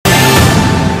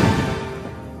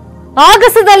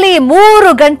ಆಗಸದಲ್ಲಿ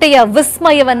 3 ಗಂಟೆಯ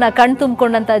ವಿಸ್ಮಯವನ್ನ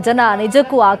ಕಣ್ತುಂಬಿಕೊಂಡಂತ ಜನ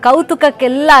ನಿಜಕ್ಕೂ ಆ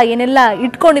ಕೌತುಕಕ್ಕೆಲ್ಲ ಏನೆಲ್ಲ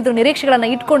ಇಟ್ಕೊಂಡಿದ್ರು, ನಿರೀಕ್ಷೆಗಳನ್ನ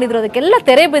ಇಟ್ಕೊಂಡಿದ್ರು, ಅದಕ್ಕೆಲ್ಲ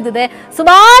ತೆರೆ ಬಿದ್ದಿದೆ.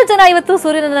 ಸುಮಾರು ಜನ ಇವತ್ತು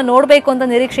ಸೂರ್ಯನನ್ನ ನೋಡ್ಬೇಕು ಅಂತ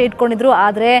ನಿರೀಕ್ಷೆ ಇಟ್ಕೊಂಡಿದ್ರು.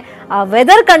 ಆದ್ರೆ ಆ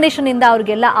ವೆದರ್ ಕಂಡೀಷನ್ ಇಂದ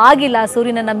ಅವ್ರಿಗೆಲ್ಲ ಆಗಿಲ್ಲ.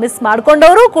 ಸೂರ್ಯನನ್ನ ಮಿಸ್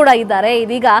ಮಾಡ್ಕೊಂಡವರು ಕೂಡ ಇದ್ದಾರೆ.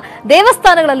 ಇದೀಗ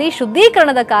ದೇವಸ್ಥಾನಗಳಲ್ಲಿ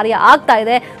ಶುದ್ಧೀಕರಣದ ಕಾರ್ಯ ಆಗ್ತಾ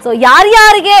ಇದೆ. ಸೊ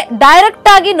ಯಾರ್ಯಾರಿಗೆ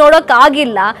ಡೈರೆಕ್ಟ್ ಆಗಿ ನೋಡಕ್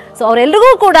ಆಗಿಲ್ಲ, ಸೊ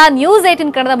ಅವರೆಲ್ಲರಿಗೂ ಕೂಡ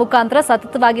ನ್ಯೂಸ್18 ಕನ್ನಡ ಮುಖಾಂತರ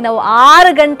ಸತತವಾಗಿ ನಾವು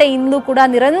 6 ಗಂಟೆಯಿಂದಲೂ ಕೂಡ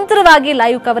ನಿರಂತರವಾಗಿ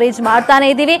ಲೈವ್ ಕವರೇಜ್ ಮಾಡ್ತಾನೆ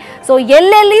ಇದೀವಿ. ಸೊ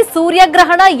ಎಲ್ಲೆಲ್ಲಿ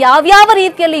ಸೂರ್ಯಗ್ರಹಣ ಯಾವ್ಯಾವ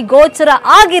ರೀತಿಯಲ್ಲಿ ಗೋಚರ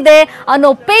ಆಗಿದೆ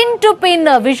ಅನ್ನೋ ಪಿನ್ ಟು ಪಿನ್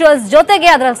ವಿಜುವಲ್ಸ್ ಜೊತೆಗೆ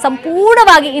ಅದರ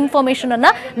ಸಂಪೂರ್ಣವಾಗಿ ಇನ್ಫಾರ್ಮೇಶನ್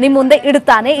ಅನ್ನ ನಿಮ್ಮ ಮುಂದೆ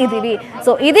ಇಡ್ತಾನೆ ಇದೀವಿ.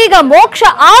 ಸೊ ಇದೀಗ ಮೋಕ್ಷ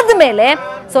ಆದ್ಮೇಲೆ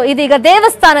ಇದೀಗ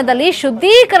ದೇವಸ್ಥಾನದಲ್ಲಿ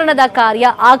ಶುದ್ಧೀಕರಣದ ಕಾರ್ಯ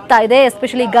ಆಗ್ತಾ ಇದೆ.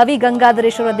 ಎಸ್ಪೆಷಲಿ ಗವಿ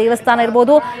ಗಂಗಾಧರೇಶ್ವರ ದೇವಸ್ಥಾನ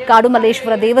ಇರಬಹುದು,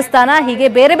 ಕಾಡುಮಲ್ಲೇಶ್ವರ ದೇವಸ್ಥಾನ, ಹೀಗೆ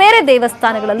ಬೇರೆ ಬೇರೆ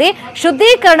ದೇವಸ್ಥಾನಗಳಲ್ಲಿ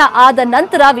ಶುದ್ಧೀಕರಣ ಆದ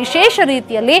ನಂತರ ವಿಶೇಷ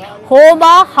ರೀತಿಯಲ್ಲಿ ಹೋಮ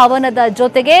ಹವನದ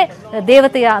ಜೊತೆಗೆ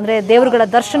ದೇವತೆಯ ಅಂದ್ರೆ ದೇವರುಗಳ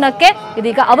ದರ್ಶನಕ್ಕೆ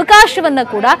ಇದೀಗ ಅವಕಾಶವನ್ನ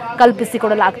ಕೂಡ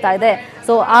ಕಲ್ಪಿಸಿಕೊಡಲಾಗ್ತಾ ಇದೆ.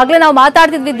 ಸೊ ಆಗ್ಲೇ ನಾವು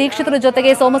ಮಾತಾಡ್ತಿದ್ವಿ ದೀಕ್ಷಿತರ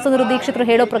ಜೊತೆಗೆ, ಸೋಮಸುಂದರ ದೀಕ್ಷಿತರು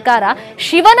ಹೇಳೋ ಪ್ರಕಾರ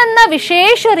ಶಿವನನ್ನ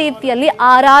ವಿಶೇಷ ರೀತಿಯಲ್ಲಿ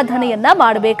ಆರಾಧನೆಯನ್ನ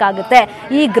ಮಾಡಬೇಕಾಗುತ್ತೆ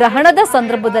ಈ ಗ್ರಹಣದ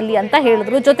ಸಂದರ್ಭದಲ್ಲಿ ಅಂತ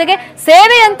ಹೇಳಿದ್ರು. ಜೊತೆಗೆ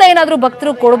ಸೇವೆ ಅಂತ ಏನಾದ್ರೂ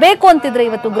ಭಕ್ತರು ಕೊಡಬೇಕು ಅಂತಿದ್ರೆ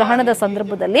ಇವತ್ತು ಗ್ರಹಣದ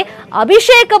ಸಂದರ್ಭದಲ್ಲಿ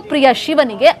ಅಭಿಷೇಕ ಪ್ರಿಯ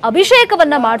ಶಿವನಿಗೆ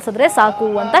ಅಭಿಷೇಕವನ್ನ ಮಾಡಿಸಿದ್ರೆ ಸಾಕು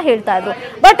ಅಂತ ಹೇಳ್ತಾ ಇದ್ರು.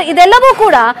 ಬಟ್ ಇದೆಲ್ಲವೂ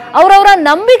ಕೂಡ ಅವರವರ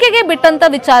ನಂಬಿಕೆಗೆ ಬಿಟ್ಟಂತ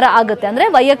ವಿಚಾರ ಆಗುತ್ತೆ, ಅಂದ್ರೆ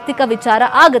ವೈಯಕ್ತಿಕ ವಿಚಾರ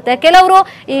ಆಗುತ್ತೆ. ಕೆಲವರು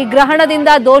ಈ ಗ್ರಹಣದಿಂದ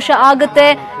ದೋಷ ಆಗುತ್ತೆ,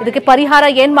 ಇದಕ್ಕೆ ಪರಿಹಾರ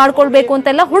ಏನ್ ಮಾಡ್ಕೊಳ್ಬೇಕು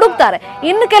ಅಂತೆಲ್ಲ ಹುಡುಕ್ತಾರೆ.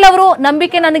 ಇನ್ನು ಕೆಲವರು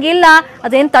ನಂಬಿಕೆ ನನಗಿಲ್ಲ,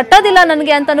 ಅದೇನ್ ತಟ್ಟೋದಿಲ್ಲ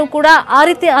ನನಗೆ ಅಂತಾನೂ ಕೂಡ ಆ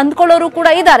ರೀತಿ ಅಂದ್ಕೊಳ್ಳೋರು ಕೂಡ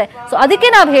ಇದ್ದಾರೆ. ಸೊ ಅದಕ್ಕೆ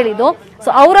ನಾವು ಹೇಳಿದ್ದು,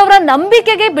 ಸೊ ಅವರವರ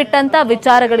ನಂಬಿಕೆಗೆ ಬಿಟ್ಟಂತ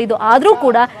ವಿಚಾರಗಳಿದು. ಆದ್ರೂ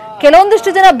ಕೂಡ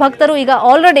ಕೆಲವೊಂದಿಷ್ಟು ಜನ ಭಕ್ತರು ಈಗ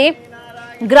ಆಲ್ರೆಡಿ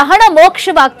ಗ್ರಹಣ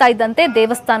ಮೋಕ್ಷವಾಗ್ತಾ ಇದ್ದಂತೆ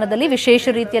ದೇವಸ್ಥಾನದಲ್ಲಿ ವಿಶೇಷ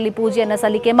ರೀತಿಯಲ್ಲಿ ಪೂಜೆಯನ್ನ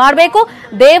ಸಲ್ಲಿಕೆ ಮಾಡಬೇಕು,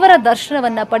 ದೇವರ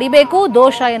ದರ್ಶನವನ್ನ ಪಡಿಬೇಕು,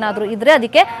 ದೋಷ ಏನಾದ್ರೂ ಇದ್ರೆ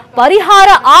ಅದಕ್ಕೆ ಪರಿಹಾರ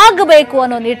ಆಗಬೇಕು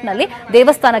ಅನ್ನೋ ನಿಟ್ಟಿನಲ್ಲಿ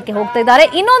ದೇವಸ್ಥಾನಕ್ಕೆ ಹೋಗ್ತಾ ಇದ್ದಾರೆ.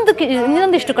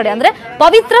 ಇನ್ನೊಂದಿಷ್ಟು ಕಡೆ ಅಂದ್ರೆ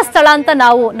ಪವಿತ್ರ ಸ್ಥಳ ಅಂತ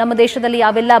ನಾವು ನಮ್ಮ ದೇಶದಲ್ಲಿ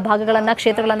ಯಾವೆಲ್ಲ ಭಾಗಗಳನ್ನ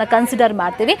ಕ್ಷೇತ್ರಗಳನ್ನ ಕನ್ಸಿಡರ್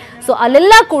ಮಾಡ್ತೀವಿ, ಸೊ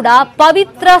ಅಲ್ಲೆಲ್ಲ ಕೂಡ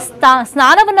ಪವಿತ್ರ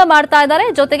ಸ್ನಾನವನ್ನ ಮಾಡ್ತಾ ಇದ್ದಾರೆ.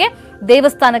 ಜೊತೆಗೆ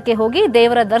ದೇವಸ್ಥಾನಕ್ಕೆ ಹೋಗಿ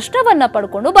ದೇವರ ದರ್ಶನವನ್ನ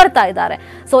ಪಡ್ಕೊಂಡು ಬರ್ತಾ ಇದ್ದಾರೆ.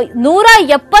 ಸೊ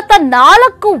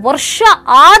 174 ವರ್ಷ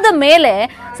ಆದ ಮೇಲೆ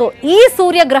ಈ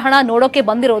ಸೂರ್ಯಗ್ರಹಣ ನೋಡೋಕೆ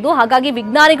ಬಂದಿರೋದು. ಹಾಗಾಗಿ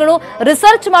ವಿಜ್ಞಾನಿಗಳು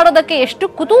ರಿಸರ್ಚ್ ಮಾಡೋದಕ್ಕೆ ಎಷ್ಟು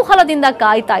ಕುತೂಹಲದಿಂದ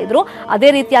ಕಾಯ್ತಾ ಇದ್ರು, ಅದೇ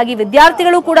ರೀತಿಯಾಗಿ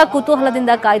ವಿದ್ಯಾರ್ಥಿಗಳು ಕೂಡ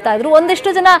ಕುತೂಹಲದಿಂದ ಕಾಯ್ತಾ ಇದ್ರು.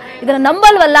 ಒಂದಿಷ್ಟು ಜನ ಇದನ್ನ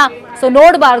ನಂಬಲ್ವಲ್ಲ, ಸೊ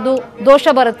ನೋಡಬಾರ್ದು, ದೋಷ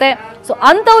ಬರುತ್ತೆ, ಸೊ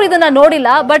ಅಂತವ್ರು ಇದನ್ನ ನೋಡಿಲ್ಲ.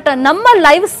 ಬಟ್ ನಮ್ಮ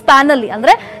ಲೈಫ್ ಸ್ಪ್ಯಾನ್ ಅಲ್ಲಿ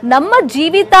ಅಂದ್ರೆ ನಮ್ಮ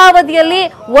ಜೀವಿತಾವಧಿಯಲ್ಲಿ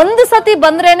ಒಂದು ಸತಿ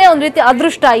ಬಂದ್ರೇನೆ ಒಂದ್ ರೀತಿ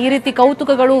ಅದೃಷ್ಟ, ಈ ರೀತಿ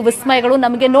ಕೌತುಕಗಳು ವಿಸ್ಮಯಗಳು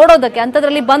ನಮಗೆ ನೋಡೋದಕ್ಕೆ.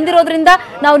 ಅಂತದ್ರಲ್ಲಿ ಬಂದಿರೋದ್ರಿಂದ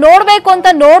ನಾವು ನೋಡ್ಬೇಕು ಅಂತ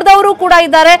ನೋಡ್ದವರು ಕೂಡ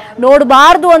ಇದ್ದಾರೆ,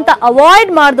 ನೋಡಬಾರ್ದು ಅಂತ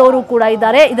ಅವಾಯ್ಡ್ ಮಾಡಿದವರು ಕೂಡ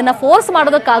ಇದ್ದಾರೆ. ಇದನ್ನ ಫೋರ್ಸ್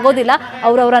ಮಾಡೋದಕ್ಕಾಗೋದಿಲ್ಲ,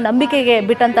 ಅವರವರ ನಂಬಿಕೆಗೆ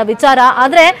ಬಿಟ್ಟಂತ ವಿಚಾರ.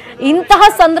 ಆದ್ರೆ ಇಂತಹ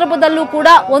ಸಂದರ್ಭದಲ್ಲೂ ಕೂಡ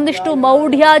ಒಂದಿಷ್ಟು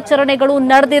ಮೌಢ್ಯಾಚರಣೆಗಳು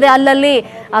ನಡೆದಿದೆ ಅಲ್ಲಲ್ಲಿ.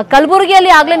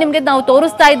 ಕಲಬುರಗಿಯಲ್ಲಿ ಆಗ್ಲೇ ನಿಮ್ಗೆ ನಾವು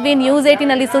ತೋರಿಸ್ತಾ ಇದ್ವಿ,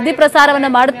 ನ್ಯೂಸ್18 ಅಲ್ಲಿ ಸುದ್ದಿ ಪ್ರಸಾರವನ್ನ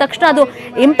ಮಾಡಿದ ತಕ್ಷಣ ಅದು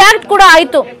ಇಂಪ್ಯಾಕ್ಟ್ ಕೂಡ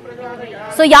ಆಯ್ತು.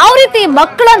 ಸೊ ಯಾವ ರೀತಿ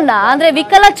ಮಕ್ಕಳನ್ನ ಅಂದ್ರೆ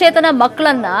ವಿಕಲಚೇತನ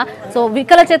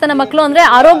ಮಕ್ಕಳು ಅಂದ್ರೆ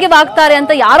ಆರೋಗ್ಯವಾಗ್ತಾರೆ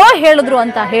ಅಂತ ಯಾರೋ ಹೇಳಿದ್ರು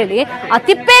ಅಂತ ಹೇಳಿ ಆ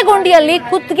ತಿಪ್ಪೇಗುಂಡಿಯಲ್ಲಿ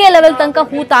ಕುತ್ತಿಗೆ ಲೆವೆಲ್ ತನಕ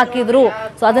ಹೂತಾಕಿದ್ರು.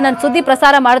 ಸೊ ಅದನ್ನ ಸುದ್ದಿ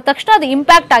ಪ್ರಸಾರ ಮಾಡಿದ ತಕ್ಷಣ ಅದು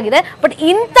ಇಂಪ್ಯಾಕ್ಟ್ ಆಗಿದೆ. ಬಟ್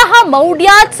ಇಂತಹ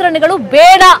ಮೌಢ್ಯಾಚರಣೆಗಳು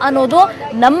ಬೇಡ ಅನ್ನೋದು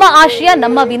ನಮ್ಮ ಆಶಯ,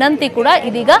 ನಮ್ಮ ವಿನಂತಿ ಕೂಡ.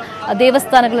 ಇದೀಗ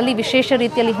ದೇವಸ್ಥಾನಗಳಲ್ಲಿ ವಿಶೇಷ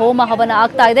ರೀತಿಯಲ್ಲಿ ಹೋಮ ಹವನ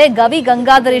ಆಗ್ತಾ ಇದೆ. ಗವಿ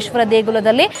ಗಂಗಾಧರೇಶ್ವರ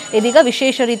ದೇಗುಲದಲ್ಲಿ ಇದೀಗ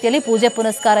ವಿಶೇಷ ರೀತಿಯಲ್ಲಿ ಪೂಜೆ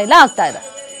ಪುನಸ್ಕಾರ ಎಲ್ಲ ಆಗ್ತಾ ಇದೆ.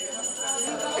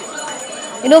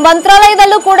 ಇನ್ನು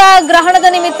ಮಂತ್ರಾಲಯದಲ್ಲೂ ಕೂಡ ಗ್ರಹಣದ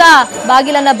ನಿಮಿತ್ತ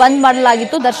ಬಾಗಿಲನ್ನ ಬಂದ್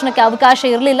ಮಾಡಲಾಗಿತ್ತು, ದರ್ಶನಕ್ಕೆ ಅವಕಾಶ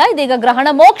ಇರಲಿಲ್ಲ. ಇದೀಗ ಗ್ರಹಣ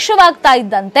ಮೋಕ್ಷವಾಗ್ತಾ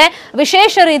ಇದ್ದಂತೆ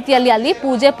ವಿಶೇಷ ರೀತಿಯಲ್ಲಿ ಅಲ್ಲಿ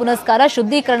ಪೂಜೆ ಪುನಸ್ಕಾರ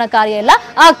ಶುದ್ಧೀಕರಣ ಕಾರ್ಯ ಎಲ್ಲ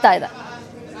ಆಗ್ತಾ ಇದೆ.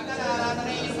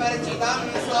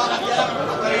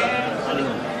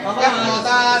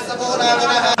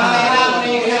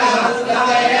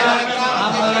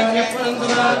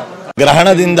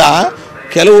 ಗ್ರಹಣದಿಂದ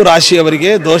ಕೆಲವು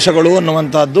ರಾಶಿಯವರಿಗೆ ದೋಷಗಳು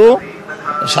ಅನ್ನುವಂಥದ್ದು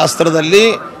ಶಾಸ್ತ್ರದಲ್ಲಿ,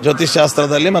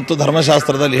 ಜ್ಯೋತಿಷ್ಶಾಸ್ತ್ರದಲ್ಲಿ ಮತ್ತು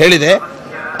ಧರ್ಮಶಾಸ್ತ್ರದಲ್ಲಿ ಹೇಳಿದೆ.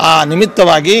 ಆ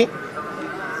ನಿಮಿತ್ತವಾಗಿ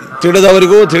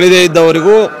ತಿಳಿದವರಿಗೂ ತಿಳಿದೇ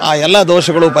ಇದ್ದವರಿಗೂ ಆ ಎಲ್ಲ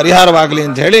ದೋಷಗಳು ಪರಿಹಾರವಾಗಲಿ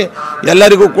ಅಂತ ಹೇಳಿ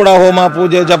ಎಲ್ಲರಿಗೂ ಕೂಡ ಹೋಮ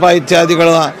ಪೂಜೆ ಜಪ ಇತ್ಯಾದಿಗಳ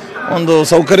ಒಂದು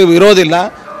ಸೌಕರ್ಯವೂ ಇರೋದಿಲ್ಲ.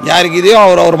 ಯಾರಿಗಿದೆಯೋ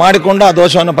ಅವ್ರು ಮಾಡಿಕೊಂಡು ಆ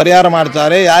ದೋಷವನ್ನು ಪರಿಹಾರ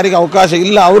ಮಾಡ್ತಾರೆ. ಯಾರಿಗೆ ಅವಕಾಶ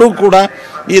ಇಲ್ಲ ಅವರು ಕೂಡ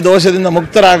ಈ ದೋಷದಿಂದ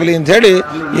ಮುಕ್ತರಾಗಲಿ ಅಂತ ಹೇಳಿ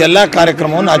ಎಲ್ಲ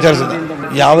ಕಾರ್ಯಕ್ರಮವನ್ನು ಆಚರಿಸಿದೆ.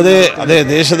 ಯಾವುದೇ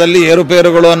ದೇಶದಲ್ಲಿ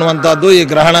ಏರುಪೇರುಗಳು ಅನ್ನುವಂಥದ್ದು ಈ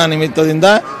ಗ್ರಹಣ ನಿಮಿತ್ತದಿಂದ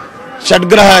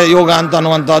ಷಡ್ಗ್ರಹ ಯೋಗ ಅಂತ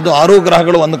ಅನ್ನುವಂಥದ್ದು 6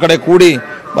 ಗ್ರಹಗಳು ಒಂದು ಕಡೆ ಕೂಡಿ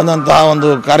ಬಂದಂತಹ ಒಂದು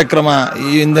ಕಾರ್ಯಕ್ರಮ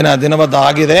ಈ ಇಂದಿನ ದಿನಬದ್ಧ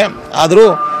ಆಗಿದೆ. ಆದರೂ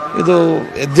ಇದು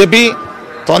ಯದ್ಯಪಿ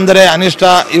ತೊಂದರೆ ಅನಿಷ್ಟ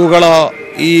ಇವುಗಳ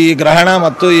ಈ ಗ್ರಹಣ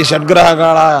ಮತ್ತು ಈ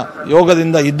ಷಡ್ಗ್ರಹಗಳ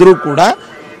ಯೋಗದಿಂದ ಇದ್ದರೂ ಕೂಡ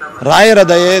ರಾಯರ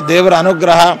ದಯೆ, ದೇವರ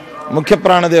ಅನುಗ್ರಹ,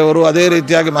 ಮುಖ್ಯಪ್ರಾಣದೇವರು, ಅದೇ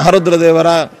ರೀತಿಯಾಗಿ ಮಹಾರುದ್ರ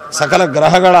ದೇವರ ಸಕಲ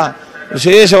ಗ್ರಹಗಳ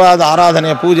ವಿಶೇಷವಾದ ಆರಾಧನೆ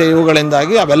ಪೂಜೆ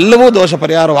ಇವುಗಳಿಂದಾಗಿ ಅವೆಲ್ಲವೂ ದೋಷ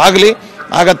ಪರಿಹಾರವಾಗಲಿ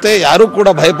ಆಗತ್ತೆ. ಯಾರೂ ಕೂಡ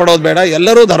ಭಯಪಡೋದು ಬೇಡ,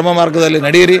 ಎಲ್ಲರೂ ಧರ್ಮ ಮಾರ್ಗದಲ್ಲಿ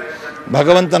ನಡೆಯಿರಿ.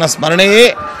 ಭಗವಂತನ ಸ್ಮರಣೆಯೇ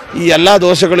ಈ ಎಲ್ಲ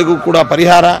ದೋಷಗಳಿಗೂ ಕೂಡ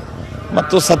ಪರಿಹಾರ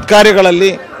ಮತ್ತು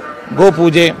ಸತ್ಕಾರ್ಯಗಳಲ್ಲಿ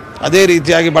ಗೋಪೂಜೆ, ಅದೇ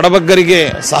ರೀತಿಯಾಗಿ ಬಡಬಗ್ಗರಿಗೆ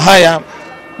ಸಹಾಯ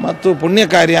ಮತ್ತು ಪುಣ್ಯ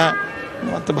ಕಾರ್ಯ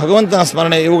ಮತ್ತು ಭಗವಂತನ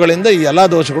ಸ್ಮರಣೆ, ಇವುಗಳಿಂದ ಈ ಎಲ್ಲ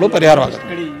ದೋಷಗಳು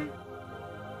ಪರಿಹಾರವಾಗುತ್ತೆ.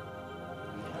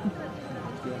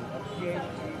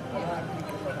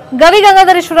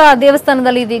 ಗವಿಗಂಗಾಧರೇಶ್ವರ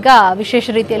ದೇವಸ್ಥಾನದಲ್ಲಿ ಇದೀಗ ವಿಶೇಷ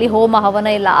ರೀತಿಯಲ್ಲಿ ಹೋಮ ಹವನ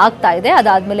ಎಲ್ಲ ಆಗ್ತಾ ಇದೆ.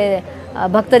 ಅದಾದ್ಮೇಲೆ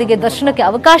ಭಕ್ತರಿಗೆ ದರ್ಶನಕ್ಕೆ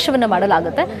ಅವಕಾಶವನ್ನ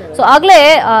ಮಾಡಲಾಗುತ್ತೆ. ಸೊ ಆಗ್ಲೇ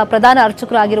ಪ್ರಧಾನ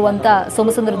ಅರ್ಚಕರಾಗಿರುವಂತ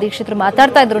ಸೋಮಸುಂದರ ದೀಕ್ಷಿತರು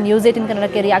ಮಾತಾಡ್ತಾ ಇದ್ರು News18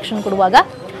 ಕನ್ನಡಕ್ಕೆ ರಿಯಾಕ್ಷನ್ ಕೊಡುವಾಗ,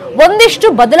 ಒಂದಿಷ್ಟು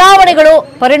ಬದಲಾವಣೆಗಳು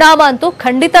ಪರಿಣಾಮ ಅಂತೂ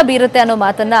ಖಂಡಿತ ಬೀರುತ್ತೆ ಅನ್ನೋ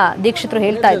ಮಾತನ್ನ ದೀಕ್ಷಿತರು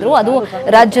ಹೇಳ್ತಾ ಇದ್ರು. ಅದು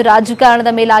ರಾಜ್ಯ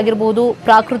ರಾಜಕಾರಣದ ಮೇಲಾಗಿರ್ಬೋದು,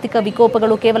 ಪ್ರಾಕೃತಿಕ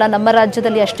ವಿಕೋಪಗಳು ಕೇವಲ ನಮ್ಮ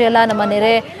ರಾಜ್ಯದಲ್ಲಿ ಅಷ್ಟೇ ಅಲ್ಲ, ನಮ್ಮ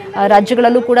ನೆರೆ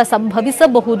ರಾಜ್ಯಗಳಲ್ಲೂ ಕೂಡ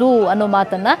ಸಂಭವಿಸಬಹುದು ಅನ್ನೋ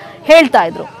ಮಾತನ್ನ ಹೇಳ್ತಾ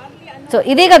ಇದ್ರು. ಸೊ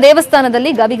ಇದೀಗ ದೇವಸ್ಥಾನದಲ್ಲಿ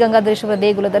ಗವಿಗಂಗಾಧರೇಶ್ವರ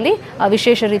ದೇಗುಲದಲ್ಲಿ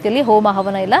ವಿಶೇಷ ರೀತಿಯಲ್ಲಿ ಹೋಮ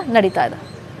ಹವನ ಎಲ್ಲ ನಡೀತಾ ಇದೆ.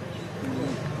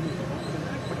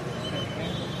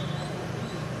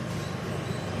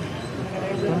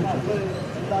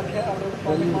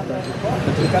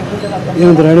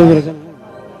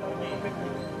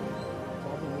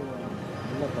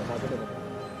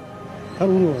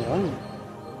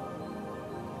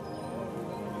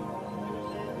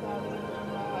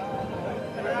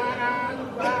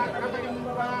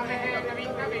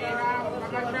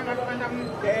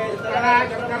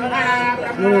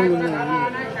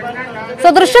 ಸೊ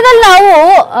ದೃಶ್ಯದಲ್ಲಿ ನಾವು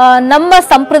ನಮ್ಮ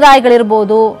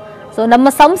ಸಂಪ್ರದಾಯಗಳಿರ್ಬೋದು, ಸೊ ನಮ್ಮ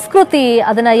ಸಂಸ್ಕೃತಿ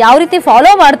ಅದನ್ನ ಯಾವ ರೀತಿ ಫಾಲೋ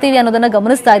ಮಾಡ್ತೀವಿ ಅನ್ನೋದನ್ನ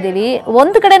ಗಮನಿಸ್ತಾ ಇದ್ದೀವಿ.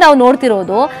 ಒಂದು ಕಡೆ ನಾವು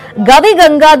ನೋಡ್ತಿರೋದು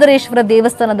ಗವಿಗಂಗಾಧರೇಶ್ವರ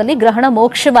ದೇವಸ್ಥಾನದಲ್ಲಿ ಗ್ರಹಣ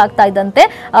ಮೋಕ್ಷವಾಗ್ತಾ ಇದ್ದಂತೆ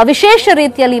ವಿಶೇಷ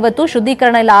ರೀತಿಯಲ್ಲಿ ಇವತ್ತು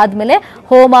ಶುದ್ಧೀಕರಣ ಎಲ್ಲ ಆದ್ಮೇಲೆ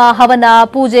ಹೋಮ ಹವನ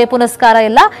ಪೂಜೆ ಪುನಸ್ಕಾರ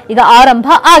ಎಲ್ಲ ಈಗ ಆರಂಭ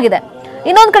ಆಗಿದೆ.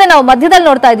 ಇನ್ನೊಂದ್ ಕಡೆ ನಾವು ಮಧ್ಯದಲ್ಲಿ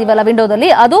ನೋಡ್ತಾ ಇದೀವಲ್ಲ ವಿಂಡೋದಲ್ಲಿ,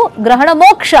 ಅದು ಗ್ರಹಣ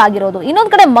ಮೋಕ್ಷ ಆಗಿರೋದು.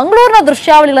 ಇನ್ನೊಂದ್ ಕಡೆ ಮಂಗಳೂರಿನ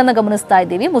ದೃಶ್ಯಾವಳಿಗಳನ್ನ ಗಮನಿಸ್ತಾ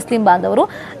ಇದ್ದೀವಿ. ಮುಸ್ಲಿಂ ಬಾಂಧವರು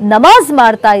ನಮಾಜ್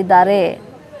ಮಾಡ್ತಾ ಇದ್ದಾರೆ.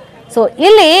 ಸೊ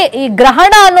ಇಲ್ಲಿ ಈ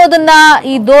ಗ್ರಹಣ ಅನ್ನೋದನ್ನ,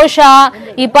 ಈ ದೋಷ,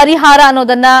 ಈ ಪರಿಹಾರ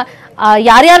ಅನ್ನೋದನ್ನ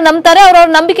ಯಾರ್ಯಾರು ನಂಬ್ತಾರೆ ಅವ್ರವ್ರ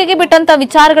ನಂಬಿಕೆಗೆ ಬಿಟ್ಟಂತ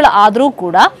ವಿಚಾರಗಳು ಆದ್ರೂ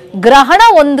ಕೂಡ ಗ್ರಹಣ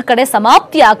ಒಂದ್ ಕಡೆ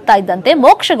ಸಮಾಪ್ತಿ ಆಗ್ತಾ ಇದ್ದಂತೆ,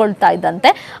 ಮೋಕ್ಷಗೊಳ್ತಾ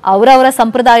ಇದ್ದಂತೆ ಅವರವರ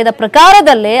ಸಂಪ್ರದಾಯದ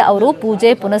ಪ್ರಕಾರದಲ್ಲೇ ಅವರು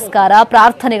ಪೂಜೆ ಪುನಸ್ಕಾರ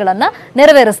ಪ್ರಾರ್ಥನೆಗಳನ್ನ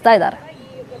ನೆರವೇರಿಸ್ತಾ ಇದ್ದಾರೆ.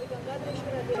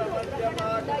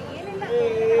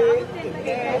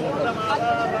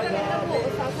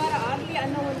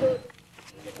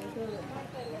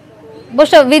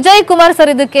 ಬಹುಶಃ ವಿಜಯ್ ಕುಮಾರ್ ಸರ್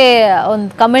ಇದಕ್ಕೆ ಒಂದು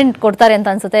ಕಮೆಂಟ್ ಕೊಡ್ತಾರೆ ಅಂತ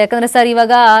ಅನ್ಸುತ್ತೆ. ಯಾಕಂದ್ರೆ ಸರ್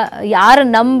ಇವಾಗ ಯಾರು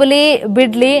ನಂಬಲಿ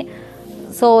ಬಿಡ್ಲಿ,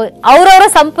 ಸೊ ಅವ್ರವರ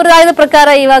ಸಂಪ್ರದಾಯದ ಪ್ರಕಾರ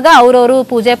ಇವಾಗ ಅವ್ರವರು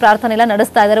ಪೂಜೆ ಪ್ರಾರ್ಥನೆ ಎಲ್ಲ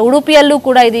ನಡೆಸ್ತಾ ಇದ್ದಾರೆ. ಉಡುಪಿಯಲ್ಲೂ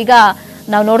ಕೂಡ ಇದೀಗ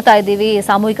ನಾವು ನೋಡ್ತಾ ಇದ್ದೀವಿ,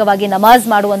 ಸಾಮೂಹಿಕವಾಗಿ ನಮಾಜ್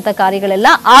ಮಾಡುವಂತ ಕಾರ್ಯಗಳೆಲ್ಲ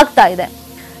ಆಗ್ತಾ ಇದೆ.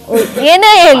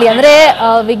 ಏನೇ ಹೇಳಿ ಅಂದ್ರೆ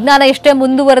ವಿಜ್ಞಾನ ಎಷ್ಟೇ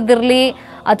ಮುಂದುವರೆದಿರ್ಲಿ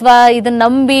ಅಥವಾ ಇದನ್ನ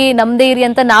ನಂಬಿ ನಮ್ದೇ ಇರಿ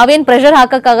ಅಂತ ನಾವೇನ್ ಪ್ರೆಷರ್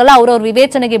ಹಾಕಕ್ಕಾಗಲ್ಲ, ಅವ್ರವ್ರ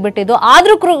ವಿವೇಚನೆಗೆ ಬಿಟ್ಟಿದ್ದು.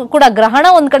 ಆದ್ರೂ ಕೂಡ ಗ್ರಹಣ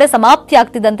ಒಂದ್ ಕಡೆ ಸಮಾಪ್ತಿ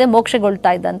ಆಗ್ತಿದ್ದಂತೆ,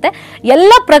 ಮೋಕ್ಷಗೊಳ್ತಾ ಇದ್ದಂತೆ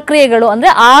ಎಲ್ಲ ಪ್ರಕ್ರಿಯೆಗಳು ಅಂದ್ರೆ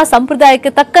ಆ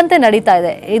ಸಂಪ್ರದಾಯಕ್ಕೆ ತಕ್ಕಂತೆ ನಡೀತಾ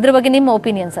ಇದೆ. ಇದ್ರ ಬಗ್ಗೆ ನಿಮ್ಮ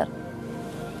ಒಪಿನಿಯನ್ ಸರ್?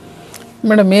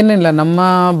 ಮೇಡಮ್, ಏನಿಲ್ಲ, ನಮ್ಮ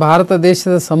ಭಾರತ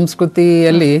ದೇಶದ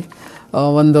ಸಂಸ್ಕೃತಿಯಲ್ಲಿ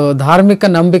ಒಂದು ಧಾರ್ಮಿಕ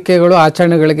ನಂಬಿಕೆಗಳು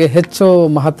ಆಚರಣೆಗಳಿಗೆ ಹೆಚ್ಚು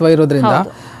ಮಹತ್ವ ಇರೋದ್ರಿಂದ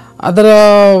ಅದರ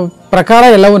ಪ್ರಕಾರ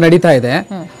ಎಲ್ಲವೂ ನಡೀತಾ ಇದೆ.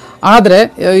 ಆದರೆ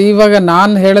ಇವಾಗ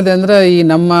ನಾನು ಹೇಳದೆ ಅಂದರೆ ಈ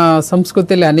ನಮ್ಮ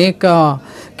ಸಂಸ್ಕೃತಿಯಲ್ಲಿ ಅನೇಕ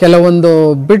ಕೆಲವೊಂದು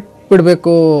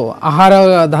ಬಿಡಬೇಕು ಆಹಾರ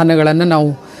ಧಾನ್ಯಗಳನ್ನು ನಾವು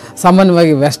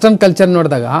ಸಾಮಾನ್ಯವಾಗಿ ವೆಸ್ಟರ್ನ್ ಕಲ್ಚರ್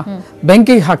ನೋಡಿದಾಗ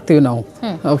ಬೆಂಕಿಗೆ ಹಾಕ್ತೀವಿ ನಾವು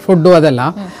ಫುಡ್ಡು ಅದೆಲ್ಲ.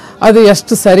 ಅದು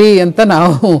ಎಷ್ಟು ಸರಿ ಅಂತ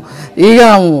ನಾವು ಈಗ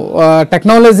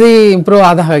ಟೆಕ್ನಾಲಜಿ ಇಂಪ್ರೂವ್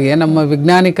ಆದ ಹಾಗೆ ನಮ್ಮ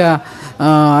ವಿಜ್ಞಾನಿಕ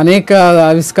ಅನೇಕ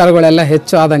ಆವಿಷ್ಕಾರಗಳೆಲ್ಲ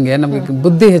ಹೆಚ್ಚು ಆದಂಗೆ, ನಮಗೆ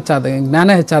ಬುದ್ಧಿ ಹೆಚ್ಚಾದಂಗೆ, ಜ್ಞಾನ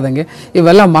ಹೆಚ್ಚಾದಂಗೆ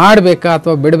ಇವೆಲ್ಲ ಮಾಡಬೇಕಾ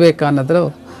ಅಥವಾ ಬಿಡಬೇಕಾ ಅನ್ನೋದು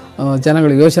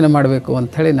ಜನಗಳು ಯೋಚನೆ ಮಾಡಬೇಕು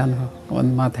ಅಂತ ಹೇಳಿ ನಾನು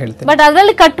ಒಂದು ಮಾತು ಹೇಳ್ತೇನೆ. ಬಟ್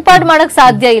ಅದರಲ್ಲಿ ಕಟ್ಟುಪಾಡು ಮಾಡಕ್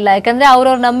ಸಾಧ್ಯ ಇಲ್ಲ. ಯಾಕಂದ್ರೆ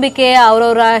ಅವ್ರವ್ರ ನಂಬಿಕೆ,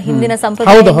 ಅವ್ರವ್ರ ಹಿಂದಿನ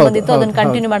ಸಂಪ್ರದಾಯ ಬಂದಿತ್ತು, ಅದನ್ನ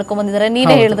ಕಂಟಿನ್ಯೂ ಮಾಡ್ಕೊಂಡ್ ಬಂದಿದ್ದಾರೆ.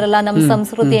 ನೀವೇ ಹೇಳಿದ್ರಲ್ಲ, ನಮ್ಮ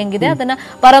ಸಂಸ್ಕೃತಿ ಹೆಂಗಿದೆ ಅದನ್ನ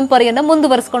ಪರಂಪರೆಯನ್ನ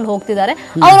ಮುಂದುವರ್ಸ್ಕೊಂಡು ಹೋಗ್ತಿದ್ದಾರೆ.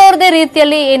 ಅವ್ರವ್ರದೇ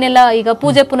ರೀತಿಯಲ್ಲಿ ಏನೆಲ್ಲ ಈಗ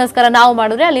ಪೂಜೆ ಪುನಸ್ಕಾರ ನಾವು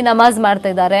ಮಾಡಿದ್ರೆ ಅಲ್ಲಿ ನಮಾಜ್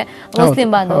ಮಾಡ್ತಾ ಇದ್ದಾರೆ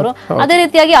ಮುಸ್ಲಿಂ ಬಾಂಧವರು. ಅದೇ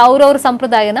ರೀತಿಯಾಗಿ ಅವ್ರವ್ರ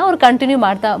ಸಂಪ್ರದಾಯನ ಅವ್ರು ಕಂಟಿನ್ಯೂ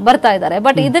ಮಾಡ್ತಾ ಬರ್ತಾ ಇದ್ದಾರೆ.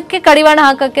 ಬಟ್ ಇದಕ್ಕೆ ಕಡಿವಾಣ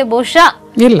ಹಾಕಕ್ಕೆ ಬಹುಶಃ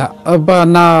ಇಲ್ಲ,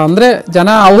 ಅಂದ್ರೆ ಜನ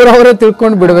ಅವರವರೇ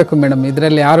ತಿಳ್ಕೊಂಡು ಬಿಡಬೇಕು ಮೇಡಮ್.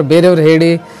 ಇದರಲ್ಲಿ ಯಾರು ಬೇರೆಯವ್ರು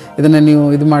ಹೇಳಿ ಇದನ್ನ ನೀವು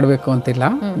ಇದು ಮಾಡಬೇಕು ಅಂತಿಲ್ಲ.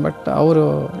 ಬಟ್ ಅವರು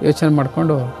ಯೋಚನೆ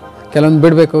ಮಾಡ್ಕೊಂಡು ಕೆಲವೊಂದು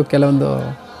ಬಿಡಬೇಕು, ಕೆಲವೊಂದು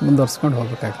ಮುಂದುವರ್ಸ್ಕೊಂಡು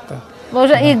ಹೋಗ್ಬೇಕಾಗುತ್ತೆ.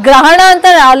 ಬಹುಶಃ ಈ ಗ್ರಹಣ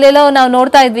ಅಂತ ಅಲ್ಲೆಲ್ಲೋ ನಾವು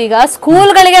ನೋಡ್ತಾ ಇದ್ವಿ, ಈಗ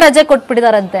ಸ್ಕೂಲ್ಗಳಿಗೆ ರಜೆ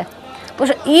ಕೊಟ್ಬಿಟ್ಟಿದಾರಂತೆ.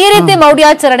 ಈ ರೀತಿ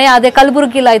ಮೌಢ್ಯಾಚರಣೆ ಅದೇ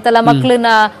ಕಲಬುರಗಿಲ್ಲ ಆಯ್ತಲ್ಲ, ಮಕ್ಕಳನ್ನ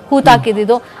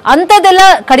ಹೂತಾಕಿದ್ದು ಅಂತದೆಲ್ಲ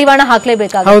ಕಡಿವಾಣ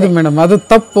ಹಾಕ್ಲೇಬೇಕಾಗುತ್ತೆ. ಹೌದು ಮೇಡಮ್, ಅದು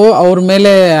ತಪ್ಪು. ಅವ್ರ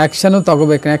ಮೇಲೆ ಆಕ್ಷನ್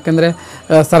ತಗೋಬೇಕು. ಯಾಕಂದ್ರೆ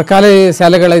ಸರ್ಕಾರಿ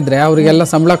ಶಾಲೆಗಳಿದ್ರೆ ಅವ್ರಿಗೆಲ್ಲ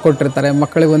ಸಂಬಳ ಕೊಟ್ಟಿರ್ತಾರೆ,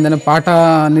 ಮಕ್ಕಳಿಗೆ ಒಂದಿನ ಪಾಠ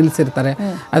ನಿಲ್ಸಿರ್ತಾರೆ,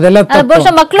 ಅದೆಲ್ಲ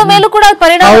ಮಕ್ಕಳ ಮೇಲೂ ಕೂಡ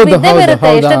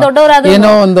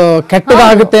ಏನೋ ಒಂದು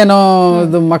ಕೆಟ್ಟದಾಗುತ್ತೆ ಅನ್ನೋ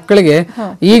ಮಕ್ಕಳಿಗೆ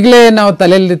ಈಗಲೇ ನಾವು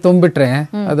ತಲೆಯಲ್ಲಿ ತುಂಬಿಟ್ರೆ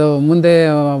ಅದು ಮುಂದೆ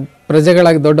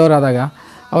ಪ್ರಜೆಗಳಾಗಿ ದೊಡ್ಡವರಾದಾಗ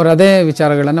ಅವ್ರು ಅದೇ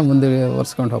ವಿಚಾರಗಳನ್ನ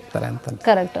ಮುಂದುವರಿಸ್ಕೊಂಡು ಹೋಗ್ತಾರೆ ಅಂತ.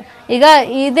 ಕರೆಕ್ಟ್. ಈಗ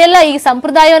ಇದೆಲ್ಲ ಈ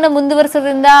ಸಂಪ್ರದಾಯವನ್ನ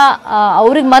ಮುಂದುವರಿಸೋದ್ರಿಂದ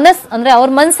ಅವ್ರಿಗೆ ಅಂದ್ರೆ ಅವ್ರ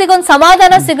ಮನಸ್ಸಿಗೆ ಒಂದು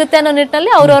ಸಮಾಧಾನ ಸಿಗುತ್ತೆ ಅನ್ನೋ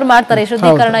ನಿಟ್ಟಿನಲ್ಲಿ ಅವ್ರವ್ರು ಮಾಡ್ತಾರೆ.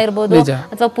 ಶುದ್ಧೀಕರಣ ಇರ್ಬೋದು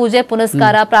ಅಥವಾ ಪೂಜೆ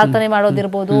ಪುನಸ್ಕಾರ ಪ್ರಾರ್ಥನೆ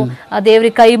ಮಾಡೋದಿರ್ಬೋದು,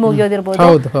 ದೇವ್ರಿಗೆ ಕೈ ಮುಗಿಯೋದಿರ್ಬೋದು.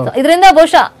 ಇದರಿಂದ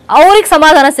ಬಹುಶಃ ಅವ್ರಿಗೆ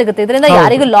ಸಮಾಧಾನ ಸಿಗುತ್ತೆ. ಇದರಿಂದ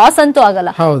ಯಾರಿಗೂ ಲಾಸ್ ಅಂತೂ ಆಗಲ್ಲ.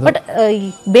 ಬಟ್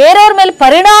ಬೇರೆಯವ್ರ ಮೇಲೆ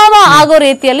ಪರಿಣಾಮ ಆಗೋ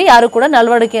ರೀತಿಯಲ್ಲಿ ಯಾರು ಕೂಡ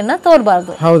ನಡವಳಿಕೆಯನ್ನ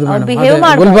ತೋರ್ಬಾರ್ದು.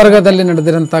 ಗುಲ್ಬರ್ಗದಲ್ಲಿ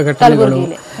ನಡೆದಿರಂತ ಘಟನೆಗಳು,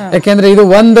 ಯಾಕೆಂದ್ರೆ ಇದು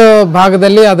ಒಂದು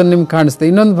ಭಾಗದಲ್ಲಿ ಅದನ್ನ ನಿಮ್ಗೆ ಕಾಣಿಸುತ್ತೆ,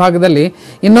 ಇನ್ನೊಂದು ಭಾಗದಲ್ಲಿ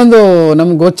ಇನ್ನೊಂದು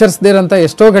ನಮ್ಗೆ ಗೋಚರಿಸದಿರಂತ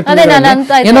ಎಷ್ಟೋ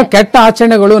ಘಟನೆಗಳು, ಏನೋ ಕೆಟ್ಟ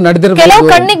ಆಚರಣೆಗಳು ನಡೆದಿರ್ಬೋದು, ಕೆಲವು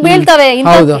ಕಣ್ಣಿಗೆ ಬೀಳ್ತವೆ,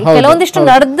 ಕೆಲವೊಂದಿಷ್ಟು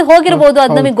ನಡೆದು ಹೋಗಿರ್ಬೋದು,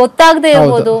 ಅದು ನಮಗೆ ಗೊತ್ತಾಗದೆ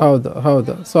ಇರ್ಬೋದು.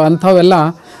 ಹೌದು. ಸೊ ಅಂಥವೆಲ್ಲ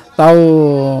ತಾವು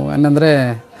ಏನಂದ್ರೆ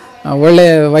ಒಳ್ಳೆ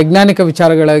ವೈಜ್ಞಾನಿಕ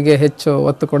ವಿಚಾರಗಳಿಗೆ ಹೆಚ್ಚು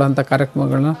ಒತ್ತು ಕೊಡುವಂತ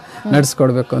ಕಾರ್ಯಕ್ರಮಗಳನ್ನ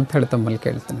ನಡೆಸ್ಕೊಡ್ಬೇಕು ಅಂತ ಹೇಳಿ ತಮ್ಮಲ್ಲಿ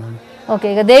ಕೇಳ್ತೀನಿ ನಾನು. ಓಕೆ,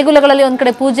 ಈಗ ದೇಗುಲಗಳಲ್ಲಿ ಒಂದ್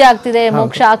ಕಡೆ ಪೂಜೆ ಆಗ್ತಿದೆ,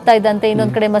 ಮೋಕ್ಷ ಆಗ್ತಾ ಇದ್ದಂತೆ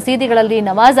ಇನ್ನೊಂದ್ ಕಡೆ ಮಸೀದಿಗಳಲ್ಲಿ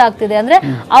ನಮಾಜ್ ಆಗ್ತಿದೆ. ಅಂದ್ರೆ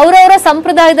ಅವರವರ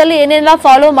ಸಂಪ್ರದಾಯದಲ್ಲಿ ಏನೆಲ್ಲ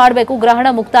ಫಾಲೋ ಮಾಡ್ಬೇಕು ಗ್ರಹಣ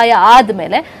ಮುಕ್ತಾಯ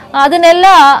ಆದ್ಮೇಲೆ ಅದನ್ನೆಲ್ಲ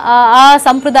ಆ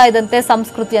ಸಂಪ್ರದಾಯದಂತೆ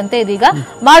ಸಂಸ್ಕೃತಿಯಂತೆ ಇದೀಗ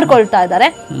ಮಾಡ್ಕೊಳ್ತಾ ಇದ್ದಾರೆ.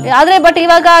 ಆದ್ರೆ ಬಟ್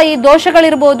ಇವಾಗ ಈ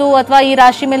ದೋಷಗಳಿರ್ಬೋದು ಅಥವಾ ಈ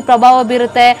ರಾಶಿ ಮೇಲೆ ಪ್ರಭಾವ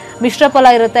ಬೀರುತ್ತೆ, ಮಿಶ್ರ ಫಲ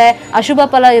ಇರುತ್ತೆ, ಅಶುಭ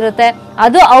ಫಲ ಇರುತ್ತೆ,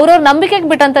 ಅದು ಅವ್ರವ್ರ ನಂಬಿಕೆಗೆ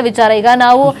ಬಿಟ್ಟಂತ ವಿಚಾರ. ಈಗ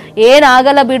ನಾವು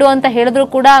ಏನಾಗಲ್ಲ ಬಿಡು ಅಂತ ಹೇಳಿದ್ರು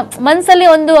ಕೂಡ ಮನ್ಸಲ್ಲಿ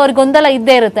ಒಂದು ಅವ್ರಿಗೆ ಗೊಂದಲ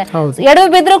ಇದ್ದೇ ಇರುತ್ತೆ. ಎಡವು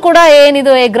ಬಿದ್ರು ಕೂಡ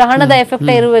ಏನಿದು ಗ್ರಹಣದ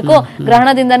ಎಫೆಕ್ಟ್ ಇರಬೇಕು,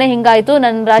 ಗ್ರಹಣದಿಂದಾನೇ ಹಿಂಗಾಯ್ತು,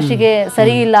 ನನ್ನ ರಾಶಿಗೆ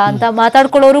ಸರಿ ಇಲ್ಲ ಅಂತ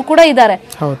ಮಾತಾಡ್ಕೊಳ್ಳೋರು ಕೂಡ ಇದ್ದಾರೆ.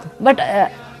 ಬಟ್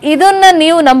ಇದನ್ನ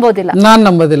ನೀವು ನಂಬೋದಿಲ್ಲ? ನಾನು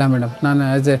ನಂಬೋದಿಲ್ಲ ಮೇಡಮ್. ನಾನು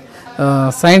as A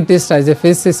scientist, as A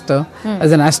ಫಿಸಿಸ್ಟ್,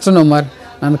 as N ಆಸ್ಟ್ರೋನೋಮರ್,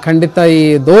 ನಾನು ಖಂಡಿತ ಈ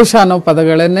ದೋಷ ಅನ್ನೋ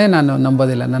ಪದಗಳನ್ನೇ ನಾನು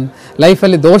ನಂಬೋದಿಲ್ಲ. ನನ್ನ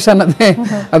ಲೈಫಲ್ಲಿ ದೋಷ ಅನ್ನೋದೇ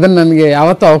ಅದನ್ನ ನನಗೆ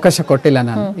ಯಾವತ್ತೂ ಅವಕಾಶ ಕೊಟ್ಟಿಲ್ಲ.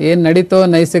 ನಾನು ಏನ್ ನಡೀತೋ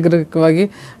ನೈಸರ್ಗಿಕವಾಗಿ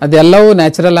ಅದೆಲ್ಲವೂ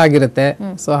ನ್ಯಾಚುರಲ್ ಆಗಿರುತ್ತೆ.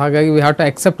 ಸೊ ಹಾಗಾಗಿ we have to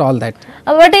accept all that.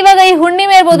 But ಇವಾಗ ಈ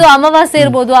ಹುಣ್ಣಿಮೆ ಇರ್ಬೋದು, ಅಮಾವಾಸ್ಯೆ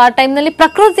ಇರ್ಬೋದು, ಆ ಟೈಮ್ನಲ್ಲಿ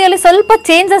ಪ್ರಕೃತಿಯಲ್ಲಿ ಸ್ವಲ್ಪ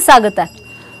ಚೇಂಜಸ್ ಆಗುತ್ತೆ.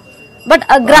 ಬಟ್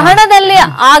ಗ್ರಹಣದಲ್ಲಿ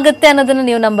ಆಗುತ್ತೆ ಅನ್ನೋದನ್ನ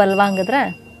ನೀವು ನಂಬಲ್ವಾ? ಹಂಗಿದ್ರೆ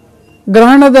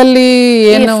ಗ್ರಹಣದಲ್ಲಿ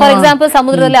ಏನು, ಫಾರ್ ಎಕ್ಸಾಂಪಲ್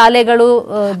ಸಮುದ್ರದಲ್ಲಿ ಅಲೆಗಳು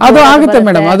ಅದು ಆಗುತ್ತೆ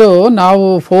ಮೇಡಮ್. ಅದು ನಾವು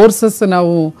ಫೋರ್ಸಸ್,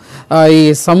 ನಾವು ಈ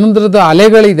ಸಮುದ್ರದ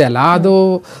ಅಲೆಗಳಿದೆಯಲ್ಲ, ಅದು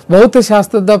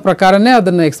ಭೌತಶಾಸ್ತ್ರದ ಪ್ರಕಾರನೇ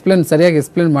ಅದನ್ನ ಸರಿಯಾಗಿ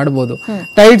ಎಕ್ಸ್ಪ್ಲೇನ್ ಮಾಡಬಹುದು.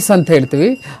 ಟೈಡ್ಸ್ ಅಂತ ಹೇಳ್ತೀವಿ,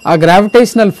 ಆ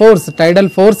ಗ್ರಾವಿಟೇಷನಲ್ ಫೋರ್ಸ್, ಟೈಡಲ್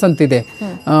ಫೋರ್ಸ್ ಅಂತಿದೆ.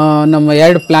 ನಮ್ಮ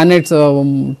 2 ಪ್ಲಾನೆಟ್ಸ್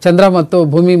ಚಂದ್ರ ಮತ್ತು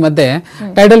ಭೂಮಿ ಮಧ್ಯೆ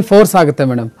ಟೈಡಲ್ ಫೋರ್ಸ್ ಆಗುತ್ತೆ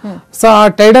ಮೇಡಮ್. ಸೊ ಆ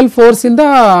ಟೈಡಲ್ ಫೋರ್ಸ್ ಇಂದ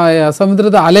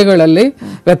ಸಮುದ್ರದ ಅಲೆಗಳಲ್ಲಿ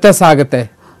ವ್ಯತ್ಯಾಸ ಆಗುತ್ತೆ,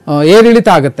 ಏರಿಳಿತ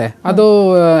ಆಗುತ್ತೆ. ಅದು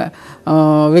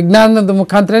ವಿಜ್ಞಾನದ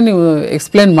ಮುಖಾಂತರ ನೀವು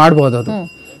ಎಕ್ಸ್ಪ್ಲೇನ್ ಮಾಡಬಹುದು ಅದು.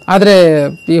 ಆದರೆ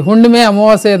ಈ ಹುಣ್ಣಿಮೆ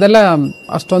ಅಮಾವಾಸ್ಯೆ ಇದೆಲ್ಲ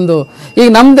ಅಷ್ಟೊಂದು ಈಗ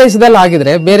ನಮ್ಮ ದೇಶದಲ್ಲಿ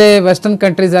ಆಗಿದ್ರೆ ಬೇರೆ ವೆಸ್ಟರ್ನ್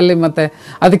ಕಂಟ್ರೀಸ್ ಅಲ್ಲಿ ಮತ್ತೆ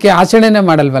ಅದಕ್ಕೆ ಆಚರಣೆನೇ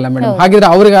ಮಾಡಲ್ವಲ್ಲ ಮೇಡಮ್. ಹಾಗಿದ್ರೆ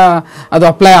ಅವ್ರಿಗೆ ಅದು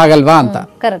ಅಪ್ಲೈ ಆಗಲ್ವಾ ಅಂತ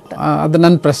ಅದು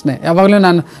ನನ್ನ ಪ್ರಶ್ನೆ. ಯಾವಾಗಲೂ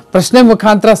ನಾನು ಪ್ರಶ್ನೆ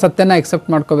ಮುಖಾಂತರ ಸತ್ಯನ ಎಕ್ಸೆಪ್ಟ್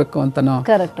ಮಾಡ್ಕೋಬೇಕು ಅಂತ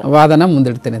ವಾದನ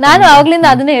ಮುಂದಿಡ್ತೀನಿ. ನಾನು ಅವಾಗ್ಲಿಂದ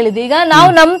ಅದನ್ನೇ ಹೇಳಿದ್ದೆ. ಈಗ ನಾವು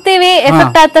ನಂಬ್ತೀವಿ,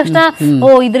 ಎಫೆಕ್ಟ್ ಆದ ತಕ್ಷಣ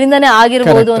ಓ ಇದರಿಂದಾನೇ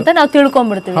ಆಗಿರ್ಬೋದು ಅಂತ ನಾವು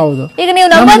ತಿಳ್ಕೊಂಡ್ಬಿಡ್ತೀವಿ. ಈಗ ನೀವು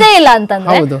ನಂಬೋದೇ ಇಲ್ಲ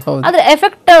ಅಂತಂದ್ರೆ ಅದ್ರ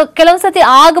ಎಫೆಕ್ಟ್ ಕೆಲವೊಂದ್ಸತಿ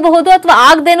ಆಗಬಹುದು ಅಥವಾ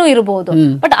ಆಗದೇನೂ ಇರಬಹುದು.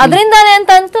 ಬಟ್ ಅದರಿಂದಾನೇ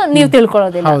ಅಂತ ಅಂತೂ ನೀವು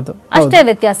ತಿಳ್ಕೊಳ್ಳೋದಿಲ್ಲ. ಅಷ್ಟೇ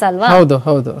ವ್ಯತ್ಯಾಸ ಅಲ್ವಾ?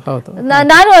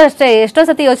 ನಾನು ಅಷ್ಟೇ ಎಷ್ಟೋ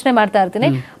ಸತಿ ಯೋಚನೆ ಮಾಡ್ತಾ ಇರ್ತೀನಿ.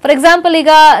 ಫಾರ್ ಎಕ್ಸಾಂಪಲ್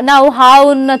ಈಗ ನಾವು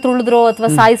ಹಾವನ್ನ ತುಳಿದ್ರೋ ಅಥವಾ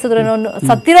ಸಾಯಿಸಿದ್ರೋ,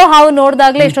 ಸತ್ತಿರೋ ಹಾವು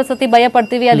ನೋಡಿದಾಗ್ಲೇ ಎಷ್ಟೋ ಸತಿ ಭಯ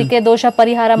ಪಡ್ತೀವಿ. ಅದಕ್ಕೆ ದೋಷ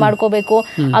ಪರಿಹಾರ ಮಾಡ್ಕೋಬೇಕು,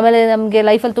 ಆಮೇಲೆ ನಮ್ಗೆ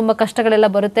ಲೈಫಲ್ಲಿ ತುಂಬಾ ಕಷ್ಟಗಳೆಲ್ಲ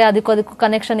ಬರುತ್ತೆ, ಅದಕ್ಕೂ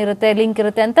ಕನೆಕ್ಷನ್ ಇರುತ್ತೆ, ಲಿಂಕ್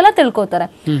ಇರುತ್ತೆ ಅಂತೆಲ್ಲ ತಿಳ್ಕೊತಾರೆ.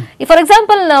 ಫಾರ್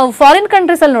ಎಕ್ಸಾಂಪಲ್ ನಾವು ಫಾರಿನ್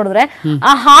ಕಂಟ್ರೀಸ್ ಅಲ್ಲಿ ನೋಡಿದ್ರೆ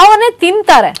ಆ ಹಾವನ್ನೇ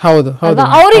ತಿಂತಾರೆ.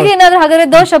 ಅವ್ರಿಗೆ ಏನಾದ್ರೂ ಹಾಗಾದ್ರೆ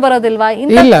ದೋಷ ಬರೋದಿಲ್ವಾ?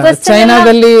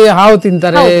 ಚೈನಾದಲ್ಲಿ ಹಾವು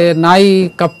ತಿಂತಾರೆ, ನಾಯಿ,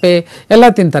 ಕಪ್ಪೆ ಎಲ್ಲ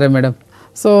ತಿಂತಾರೆ ಮೇಡಮ್.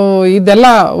 ಸೊ ಇದೆಲ್ಲ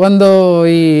ಒಂದು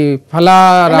ಈ ಫಲ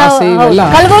ರಾಶಿ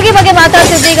ಕಲಬುರಗಿ ಬಗ್ಗೆ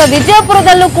ಮಾತಾಡ್ತಿದ್ವಿ. ಈಗ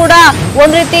ವಿಜಯಪುರದಲ್ಲೂ ಕೂಡ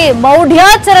ಒಂದ್ ರೀತಿ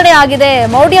ಮೌಢ್ಯಾಚರಣೆ ಆಗಿದೆ,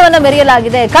 ಮೌಢ್ಯವನ್ನ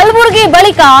ಮೆರೆಯಲಾಗಿದೆ. ಕಲಬುರಗಿ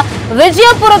ಬಳಿಕ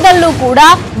ವಿಜಯಪುರದಲ್ಲೂ ಕೂಡ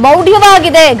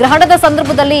ಮೌಢ್ಯವಾಗಿದೆ. ಗ್ರಹಣದ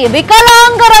ಸಂದರ್ಭದಲ್ಲಿ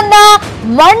ವಿಕಲಾಂಗರನ್ನ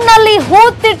ಮಣ್ಣಲ್ಲಿ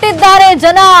ಹೂತಿಟ್ಟಿದ್ದಾರೆ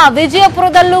ಜನ.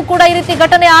 ವಿಜಯಪುರದಲ್ಲೂ ಕೂಡ ಈ ರೀತಿ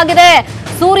ಘಟನೆ ಆಗಿದೆ.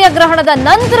 ಸೂರ್ಯಗ್ರಹಣದ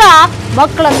ನಂತರ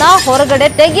ಮಕ್ಕಳನ್ನ ಹೊರಗಡೆ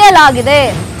ತೆಗೆಯಲಾಗಿದೆ.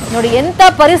 ನೋಡಿ ಎಂತ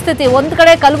ಪರಿಸ್ಥಿತಿ. ಒಂದ್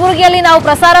ಕಡೆ ಕಲಬುರಗಿಯಲ್ಲಿ ನಾವು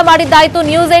ಪ್ರಸಾರ ಮಾಡಿದ್ದಾಯ್ತು,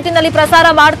 News18 ನಲ್ಲಿ ಪ್ರಸಾರ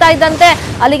ಮಾಡ್ತಾ ಇದ್ದಂತೆ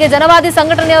ಅಲ್ಲಿಗೆ ಜನವಾದಿ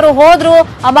ಸಂಘಟನೆಯವರು ಹೋದ್ರು,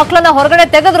 ಆ ಮಕ್ಕಳನ್ನ ಹೊರಗಡೆ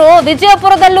ತೆಗೆದ್ರು.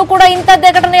 ವಿಜಯಪುರದಲ್ಲೂ ಕೂಡ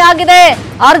ಇಂಥದ್ದೇ ಘಟನೆ ಆಗಿದೆ.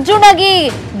 ಅರ್ಜುನಗಿ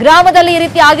ಗ್ರಾಮದಲ್ಲಿ ಈ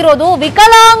ರೀತಿ ಆಗಿರೋದು.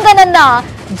 ವಿಕಲಾಂಗನನ್ನ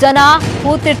ಜನ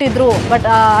ಹೂತಿಟ್ಟಿದ್ರು. ಬಟ್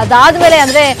ಅದಾದ್ಮೇಲೆ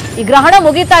ಅಂದ್ರೆ ಈ ಗ್ರಹಣ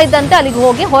ಮುಗಿತಾ ಇದ್ದಂತೆ ಅಲ್ಲಿಗೆ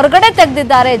ಹೋಗಿ ಹೊರಗಡೆ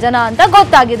ತೆಗೆದಿದ್ದಾರೆ ಜನ ಅಂತ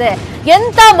ಗೊತ್ತಾಗಿದೆ.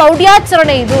 ಎಂತ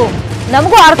ಮೌಢ್ಯಾಚರಣೆ ಇದು.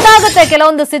 ನಮಗೂ ಅರ್ಥ ಆಗುತ್ತೆ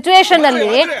ಕೆಲವೊಂದು ಸಿಚುವೇಶನ್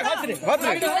ಅಲ್ಲಿ.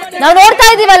 ನಾವು ನೋಡ್ತಾ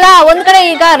ಇದೀವಲ್ಲ, ಒಂದ್ ಕಡೆ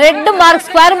ಈಗ ರೆಡ್ ಮಾರ್ಕ್,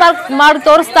 ಸ್ಕ್ವೇರ್ ಮಾರ್ಕ್ ಮಾಡಿ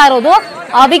ತೋರಿಸ್ತಾ ಇರೋದು,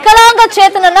 ಆ ವಿಕಲಾಂಗ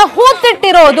ಚೇತನನ್ನ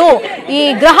ಹೂತಿಟ್ಟಿರೋದು. ಈ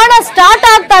ಗ್ರಹಣ ಸ್ಟಾರ್ಟ್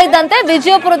ಆಗ್ತಾ ಇದ್ದಂತೆ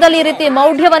ವಿಜಯಪುರದಲ್ಲಿ ಈ ರೀತಿ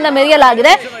ಮೌಢ್ಯವನ್ನ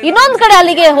ಮೆರೆಯಲಾಗಿದೆ. ಇನ್ನೊಂದ್ ಕಡೆ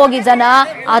ಅಲ್ಲಿಗೆ ಹೋಗಿ ಜನ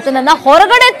ಆತನನ್ನ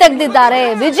ಹೊರಗಡೆ ತೆಗೆದಿದ್ದಾರೆ.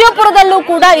 ವಿಜಯಪುರದಲ್ಲೂ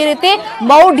ಕೂಡ ಈ ರೀತಿ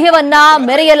ಮೌಢ್ಯವನ್ನ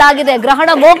ಮೆರೆಯಲಾಗಿದೆ. ಗ್ರಹಣ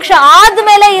ಮೋಕ್ಷ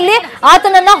ಆದ್ಮೇಲೆ ಇಲ್ಲಿ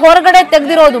ಆತನನ್ನ ಹೊರಗಡೆ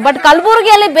ತೆಗೆದಿರೋದು. ಬಟ್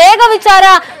ಕಲಬುರಗಿಯಲ್ಲಿ ಬೇಗ ವಿಚಾರ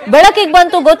ಬೆಳಕಿಗೆ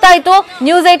ಬಂತು, ಗೊತ್ತಾಯ್ತು.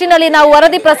 News18 ಅಲ್ಲಿ ನಾವು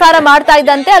ವರದಿ ಪ್ರಸಾರ ಮಾಡ್ತಾ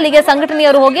ಇದ್ದಂತೆ ಅಲ್ಲಿಗೆ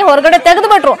ಸಂಘಟನೆಯವರು ಹೋಗಿ ಹೊರಗಡೆ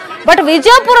ತೆಗೆದುಬಿಟ್ರು. ಬಟ್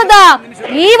ವಿಜಯಪುರದ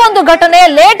ಈ ಒಂದು ಘಟನೆ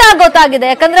ಲೇಟ್ ಆಗಿ ಗೊತ್ತಾಗಿದೆ.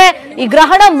 ಯಾಕಂದ್ರೆ ಈ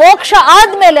ಗ್ರಹಣ ಮೋಕ್ಷ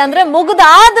ಆದ್ಮೇಲೆ ಅಂದ್ರೆ ಮುಗಿದ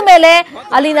ಆದ್ಮೇಲೆ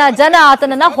ಅಲ್ಲಿನ ಜನ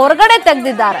ಆತನನ್ನ ಹೊರಗಡೆ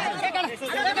ತೆಗೆದಿದ್ದಾರೆ.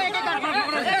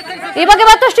 ಈ ಬಗ್ಗೆ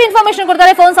ಮತ್ತಷ್ಟು ಇನ್ಫಾರ್ಮೇಶನ್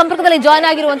ಕೊಡ್ತಾರೆ. ಫೋನ್ ಸಂಪರ್ಕದಲ್ಲಿ ಜಾಯ್ನ್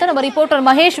ಆಗಿರುವಂತ ನಮ್ಮ ರಿಪೋರ್ಟರ್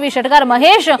ಮಹೇಶ್ ವಿ ಶೆಟ್ಗಾರ್.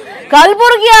 ಮಹೇಶ್,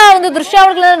 ಕಲಬುರಗಿಯ ಒಂದು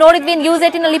ದೃಶ್ಯಾವಳಿಗಳನ್ನ ನೋಡಿದ್ವಿ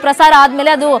News18 ನಲ್ಲಿ ಪ್ರಸಾರ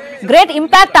ಆದ್ಮೇಲೆ, ಅದು ಗ್ರೇಟ್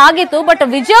ಇಂಪ್ಯಾಕ್ಟ್ ಆಗಿತ್ತು. ಬಟ್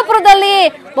ವಿಜಯಪುರದಲ್ಲಿ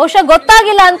ಬಹುಶಃ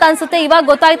ಗೊತ್ತಾಗಿಲ್ಲ ಅಂತ ಅನ್ಸುತ್ತೆ, ಇವಾಗ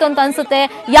ಗೊತ್ತಾಯ್ತು ಅಂತ ಅನ್ಸುತ್ತೆ.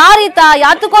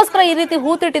 ಯಾತಕ್ಕೋಸ್ಕರ ಈ ರೀತಿ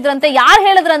ಹೂತಿಟ್ಟಿದ್ರಂತೆ, ಯಾರು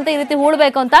ಹೇಳಿದ್ರಂತೆ ಈ ರೀತಿ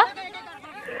ಹೂಳ್ಬೇಕು ಅಂತ?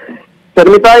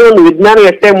 ಶರ್ಮಿತಾ, ಈ ಒಂದು ವಿಜ್ಞಾನ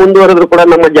ಎಷ್ಟೇ ಮುಂದುವರೆದ್ರು ಕೂಡ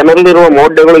ನಮ್ಮ ಜನರಲ್ಲಿರುವ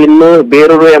ಮೌಢ್ಯಗಳು ಇನ್ನೂ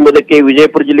ಬೇರೂರು ಎಂಬುದಕ್ಕೆ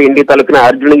ವಿಜಯಪುರ ಜಿಲ್ಲೆ ಇಂಡಿ ತಾಲೂಕಿನ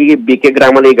ಅರ್ಜುನಗಿ ಬಿಕೆ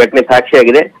ಗ್ರಾಮದ ಈ ಘಟನೆ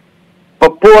ಸಾಕ್ಷಿಯಾಗಿದೆ.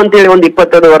 ಪಪ್ಪು ಅಂತೇಳಿ ಒಂದು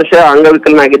 22 ವರ್ಷ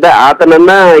ಅಂಗವಿಕಲನಾಗಿದ್ದ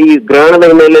ಆತನನ್ನ ಈ ಗ್ರಹಣದ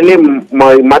ಹಿನ್ನೆಲೆಯಲ್ಲಿ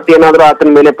ಮತ್ತೇನಾದ್ರೂ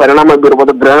ಆತನ ಮೇಲೆ ಪರಿಣಾಮ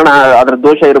ಬೀರ್ಬೋದು, ಗ್ರಹಣ ಅದರ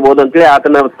ದೋಷ ಇರಬಹುದು ಅಂತೇಳಿ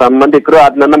ಆತನ ಸಂಬಂಧಿಕರು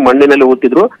ಆತನನ್ನ ಮಣ್ಣಿನಲ್ಲಿ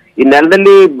ಊತಿದ್ರು. ಈ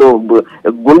ನೆಲದಲ್ಲಿ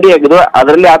ಗುಂಡಿ ಆಗಿದ್ರು,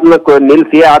 ಅದರಲ್ಲಿ ಆತನ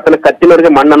ನಿಲ್ಸಿ ಆತನ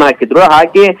ಕತ್ತಿನವರೆಗೆ ಮಣ್ಣನ್ನ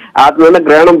ಹಾಕಿ ಆತನನ್ನ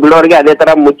ಗ್ರಹಣ ಬಿಡೋರಿಗೆ ಅದೇ ತರ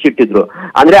ಮುಚ್ಚಿಟ್ಟಿದ್ರು.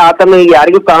 ಅಂದ್ರೆ ಆತನ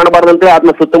ಯಾರಿಗೂ ಕಾಣಬಾರ್ದಂತೆ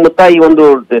ಆತನ ಸುತ್ತಮುತ್ತ ಈ ಒಂದು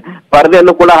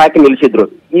ಪರದೆಯನ್ನು ಕೂಡ ಹಾಕಿ ನಿಲ್ಸಿದ್ರು.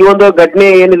 ಈ ಒಂದು ಘಟನೆ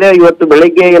ಏನಿದೆ, ಇವತ್ತು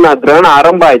ಬೆಳಿಗ್ಗೆ ಗ್ರಹಣ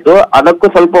ಆರಂಭ ಆಯ್ತು, ಅದಕ್ಕೂ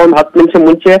ಸ್ವಲ್ಪ ಒಂದು 10 ನಿಮಿಷ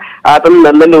ಮುಂಚೆ ಆತನ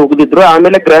ನೆಲದಲ್ಲಿ ಉಗಿದಿದ್ರು.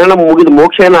 ಆಮೇಲೆ ಗ್ರಹಣ ಮುಗಿದ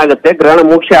ಮೋಕ್ಷ ಏನಾಗುತ್ತೆ, ಗ್ರಹಣ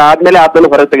ಮೋಕ್ಷ ಆದ್ಮೇಲೆ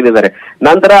ಆತನ ಹೊರಗೆ ತೆಗೆದಿದ್ದಾರೆ.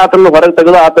 ನಂತರ ಆತನ ಹೊರಗೆ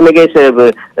ತೆಗೆದು ಆತನಿಗೆ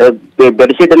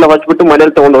ಬೆಡ್ಶೀಟ್ ಎಲ್ಲ ಹೊಚ್ಬಿಟ್ಟು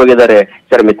ಮನೇಲಿ ತಗೊಂಡು ಹೋಗಿದ್ದಾರೆ.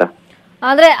 ಶರ್ಮಿತಾ,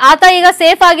 ಅಂದ್ರೆ ಆತ ಈಗ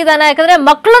ಸೇಫ್ ಆಗಿದಾನ? ಯಾಕಂದ್ರೆ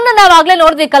ಮಕ್ಕಳನ್ನ ನಾವ್ ಆಗ್ಲೇ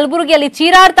ನೋಡಿದ್ವಿ ಕಲಬುರಗಿಯಲ್ಲಿ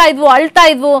ಚೀರಾಡ್ತಾ ಇದ್ವು, ಅಳ್ತಾ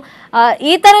ಇದ್ವು.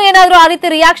 ಈ ತರ ಏನಾದ್ರು ಆ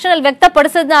ರೀತಿ ರಿಯಾಕ್ಷನ್ ಅಲ್ಲಿ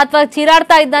ವ್ಯಕ್ತಪಡಿಸಿದ್ನ ಅಥವಾ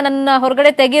ಚೀರಾಡ್ತಾ ಇದ್ದ ನನ್ನ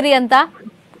ಹೊರಗಡೆ ತೆಗೀರಿ ಅಂತ?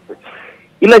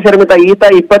 ಇಲ್ಲ ಶರ್ಮಿತಾ, ಈತ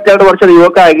 22 ವರ್ಷದ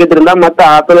ಯುವಕ ಆಗಿದ್ರಿಂದ ಮತ್ತೆ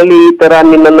ಆತನಲ್ಲಿ ಈ ತರ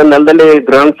ನಿನ್ನ ನೆಲದಲ್ಲಿ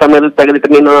ಗ್ರಹಣ ಸಮಯದಲ್ಲಿ ತೆಗೆದಿಟ್ಟು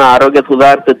ನಿನ್ನ ಆರೋಗ್ಯ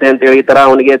ಸುಧಾರಿಸುತ್ತೆ ಅಂತ ಹೇಳಿ ಈ ತರ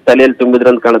ಅವನಿಗೆ ತಲೆಯಲ್ಲಿ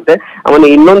ತುಂಬಿದ್ರಂತ ಕಾಣುತ್ತೆ. ಅವನು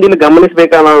ಇನ್ನೊಂದಿಲ್ಲಿ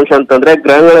ಗಮನಿಸಬೇಕಾದ ಅಂಶ ಅಂತಂದ್ರೆ,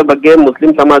 ಗ್ರಹಣಗಳ ಬಗ್ಗೆ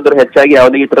ಮುಸ್ಲಿಂ ಸಮಾಜದವರು ಹೆಚ್ಚಾಗಿ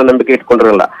ಯಾವುದೇ ಈ ತರ ನಂಬಿಕೆ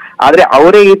ಇಟ್ಕೊಂಡಿರಲ್ಲ. ಆದ್ರೆ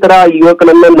ಅವರೇ ಈ ತರ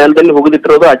ಯುವಕನನ್ನ ನೆಲದಲ್ಲಿ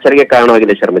ಹೋಗದಿಟ್ಟಿರೋದು ಅಚ್ಚರಿಗೆ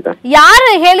ಕಾರಣವಾಗಿದೆ. ಶರ್ಮಿತಾ,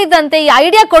 ಯಾರು ಹೇಳಿದಂತೆ, ಈ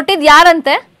ಐಡಿಯಾ ಕೊಟ್ಟಿದ್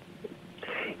ಯಾರಂತೆ?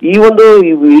 ಈ ಒಂದು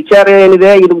ವಿಚಾರ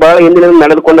ಏನಿದೆ ಇದು ಬಹಳ ಹಿಂದಿನ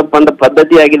ನಡೆದುಕೊಂಡ ಬಂದ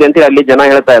ಪದ್ಧತಿ ಆಗಿದೆ ಅಂತ ಅಲ್ಲಿ ಜನ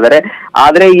ಹೇಳ್ತಾ ಇದ್ದಾರೆ.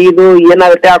 ಆದ್ರೆ ಇದು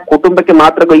ಏನಾಗುತ್ತೆ, ಆ ಕುಟುಂಬಕ್ಕೆ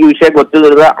ಮಾತ್ರ ಈ ವಿಷಯ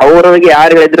ಗೊತ್ತಿರೋದ್ರಿಂದ ಅವರವರಿಗೆ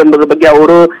ಯಾರು ಹೇಳಿದ್ರು ಎಂಬುದ್ರ ಬಗ್ಗೆ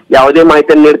ಅವರು ಯಾವುದೇ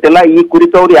ಮಾಹಿತಿಯನ್ನು ನೀಡ್ತಿಲ್ಲ. ಈ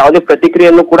ಕುರಿತು ಅವರು ಯಾವುದೇ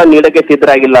ಪ್ರತಿಕ್ರಿಯೆಯನ್ನು ಕೂಡ ನೀಡಕ್ಕೆ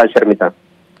ಸಿದ್ಧರಾಗಿಲ್ಲ. ಶರ್ಮಿತಾ,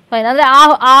 ಅಂದ್ರೆ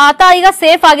ಆತ ಈಗ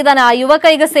ಸೇಫ್ ಆಗಿದಾನ, ಆ ಯುವಕ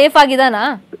ಈಗ ಸೇಫ್ ಆಗಿದಾನ?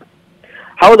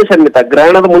 ಹೌದು ಶರ್ಮಿತಾ,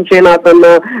 ಗ್ರಹಣದ ಮುಂಚೆ ಆತನ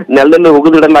ನೆಲದಲ್ಲಿ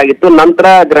ಉಗಿದಿಡಲಾಗಿತ್ತು. ನಂತರ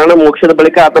ಗ್ರಹಣ ಮುಗಿಸಿದ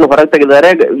ಬಳಿಕ ಆತನ ಹೊರಗೆ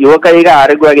ತೆಗೆದಿದ್ದಾರೆ. ಯುವಕ ಈಗ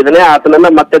ಆರೋಗ್ಯವಾಗಿದ್ದಾನೆ.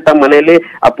 ಆತನನ್ನ ಮತ್ತೆ ತಮ್ಮ ಮನೆಯಲ್ಲಿ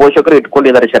ಆ ಪೋಷಕರು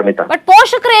ಇಟ್ಕೊಂಡಿದ್ದಾರೆ. ಶರ್ಮಿತಾ, ಬಟ್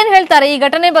ಪೋಷಕರು ಏನ್ ಹೇಳ್ತಾರೆ ಈ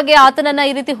ಘಟನೆ ಬಗ್ಗೆ,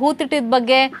 ಆತನನ್ನ ಈ ರೀತಿ ಹೂತಿಟ್ಟಿದ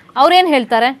ಬಗ್ಗೆ ಅವ್ರೇನ್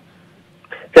ಹೇಳ್ತಾರೆ?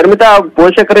 ಶರ್ಮಿತಾ,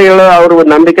 ಪೋಷಕರು ಹೇಳೋ ಅವ್ರ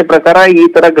ನಂಬಿಕೆ ಪ್ರಕಾರ ಈ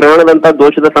ತರ ಗ್ರಹಣದಂತ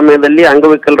ದೋಷದ ಸಮಯದಲ್ಲಿ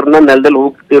ಅಂಗವಿಕಲರನ್ನ ನೆಲದಲ್ಲಿ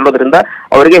ಹೋಗ್ತಿರೋದ್ರಿಂದ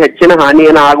ಅವರಿಗೆ ಹೆಚ್ಚಿನ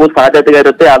ಹಾನಿಯನ್ನ ಆಗುವ ಸಾಧ್ಯತೆ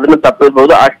ಇರುತ್ತೆ, ಅದನ್ನು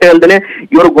ತಪ್ಪಿಸಬಹುದು. ಅಷ್ಟೇ ಅಲ್ಲದೆ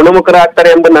ಇವರು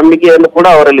ಗುಣಮುಖರಾಗ್ತಾರೆ ಎಂಬ ನಂಬಿಕೆಯನ್ನು ಕೂಡ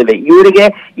ಅವರಲ್ಲಿದೆ. ಇವರಿಗೆ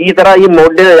ಈ ತರ ಈ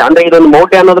ಮೌಢ್ಯ ಅಂದ್ರೆ ಇದೊಂದು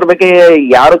ಮೌಢ್ಯ ಅನ್ನೋದ್ರ ಬಗ್ಗೆ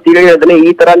ಯಾರು ತಿಳಿ ಹೇಳಿದ್ರೆ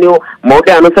ಈ ತರ ನೀವು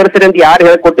ಮೌಢ್ಯ ಅನುಸರಿಸಿರಿ ಅಂತ ಯಾರು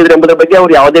ಹೇಳ್ಕೊಟ್ಟಿದ್ರೆ ಎಂಬುದ್ರ ಬಗ್ಗೆ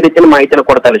ಅವ್ರು ಯಾವುದೇ ರೀತಿಯ ಮಾಹಿತಿಯನ್ನು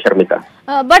ಕೊಡ್ತಾ ಇಲ್ಲ. ಶರ್ಮಿತಾ,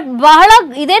 ಬಟ್ ಬಹಳ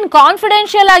ಇದೇನ್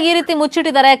ಕಾನ್ಫಿಡೆನ್ಶಿಯಲ್ ಆಗಿ ಈ ರೀತಿ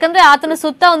ಮುಚ್ಚಿಟ್ಟಿದ್ದಾರೆ. ಯಾಕಂದ್ರೆ ಆತನ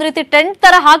ಸುತ್ತ ಒಂದ್ ರೀತಿ ಟೆಂಟ್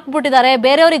ತರ ಹಾಕ್ಬಿಟ್ಟಿದ್ದಾರೆ,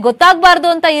 ಬೇರೆಯವ್ರಿಗೆ ಗೊತ್ತಾಗಬಾರ್ದು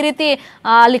ಅಂತ ಈ ರೀತಿ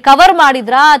ಅಲ್ಲಿ ಕವರ್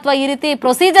ಮಾಡಿದ್ರ ಅಥವಾ ಈ ರೀತಿ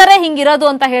ಪ್ರೊಸೀಜರೇ ಹಿಂಗಿರೋದು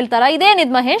ಅಂತ ಹೇಳ್ತಾರ?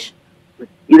 ಇದೇನಿದ್ ಮಹೇಶ್?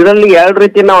 ಇದರಲ್ಲಿ 2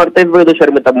 ರೀತಿ ನಾವು ಅರ್ಥ ಇದ್ಬೋದು.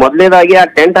 ಶರ್ಮಿತಾ, ಮೊದಲನೇದಾಗಿ ಆ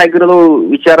ಟೆಂಟ್ ಹಾಕಿರೋದು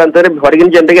ವಿಚಾರ ಅಂತಂದ್ರೆ ಹೊರಗಿನ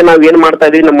ಜನರಿಗೆ ನಾವ್ ಏನ್ ಮಾಡ್ತಾ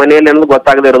ಇದೀವಿ ನಮ್ಮ ಮನೆಯಲ್ಲಿ ಅನ್ನೋದು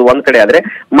ಗೊತ್ತಾಗದೇ ಇರೋದು ಒಂದ್ ಕಡೆ. ಆದ್ರೆ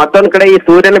ಮತ್ತೊಂದ್ ಕಡೆ ಈ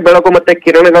ಸೂರ್ಯನ ಬೆಳಕು ಮತ್ತೆ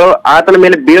ಕಿರಣಗಳು ಆತನ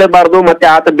ಮೇಲೆ ಬೀಳಬಾರ್ದು ಮತ್ತೆ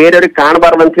ಆತ ಬೇರೆಯವ್ರಿಗೆ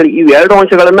ಕಾಣಬಾರ್ದು ಅಂತ ಹೇಳಿ ಈ 2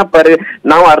 ಅಂಶಗಳನ್ನ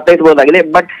ನಾವು ಅರ್ಥೈಸಬಹುದಾಗಿದೆ.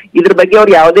 ಬಟ್ ಇದ್ರ ಬಗ್ಗೆ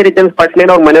ಅವ್ರು ಯಾವುದೇ ರೀತಿಯ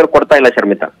ಸ್ಪಷ್ಟನೆ ಅವ್ರ ಮನೆಯವ್ರು ಕೊಡ್ತಾ ಇಲ್ಲ.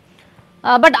 ಶರ್ಮಿತಾ,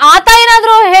 ಬಟ್ ಆತ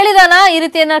ಏನಾದ್ರು ಹೇಳಿದಾನ? ಈ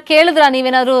ರೀತಿ ಏನಾದ್ರು ಕೇಳಿದ್ರ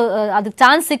ನೀವೇನಾದ್ರು? ಅದಕ್ಕೆ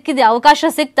ಚಾನ್ಸ್ ಸಿಕ್ಕಿದೆ,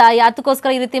 ಅವಕಾಶ ಸಿಕ್ತಾ?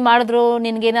 ಯಾತಕ್ಕೋಸ್ಕರ ಈ ರೀತಿ ಮಾಡಿದ್ರು,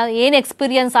 ನಿನ್ಗೆ ಏನ್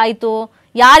ಎಕ್ಸ್ಪೀರಿಯನ್ಸ್ ಆಯ್ತು,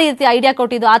 ಯಾರು ಈ ರೀತಿ ಐಡಿಯಾ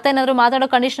ಕೊಟ್ಟಿದ್ದು? ಆತ ಏನಾದ್ರು ಮಾತಾಡೋ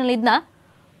ಕಂಡೀಷನ್ ಇದ್ನಾ?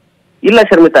 ಇಲ್ಲ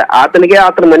ಶರ್ಮಿತಾ, ಆತನಿಗೆ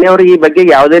ಆತನ ಮನೆಯವರು ಈ ಬಗ್ಗೆ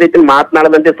ಯಾವುದೇ ರೀತಿ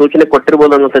ಮಾತನಾಡದಂತೆ ಸೂಚನೆ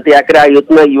ಕೊಟ್ಟಿರ್ಬೋದು ಅನ್ನಿಸುತ್ತೆ. ಯಾಕಂದ್ರೆ ಆ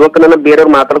ಯುವಕನನ್ನ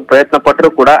ಬೇರೆಯವ್ರು ಮಾತಾಡೋಕೆ ಪ್ರಯತ್ನ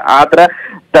ಪಟ್ಟರು ಕೂಡ ಆತರ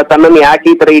ತನ್ನನ್ನು ಯಾಕೆ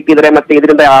ಈ ತರ ಇಟ್ಟಿದ್ರೆ ಮತ್ತೆ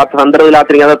ಇದರಿಂದ ಆ ಸಂದರ್ಭದಲ್ಲಿ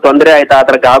ಆತನಿಗೆ ಏನಾದ್ರು ತೊಂದರೆ ಆಯ್ತಾ,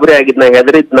 ಆತರ ಗಾಬರಿ ಆಗಿದ್ನ,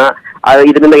 ಹೆದರಿದ್ನ,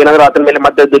 ಇದರಿಂದ ಏನಾದ್ರು ಆತನ ಮೇಲೆ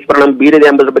ಮತ್ತೆ ದುಷ್ಪರಿಣಾಮ ಬೀರಿದೆ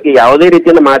ಎಂಬುದ್ರ ಬಗ್ಗೆ ಯಾವುದೇ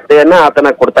ರೀತಿಯ ಮಾಹಿತಿಯನ್ನ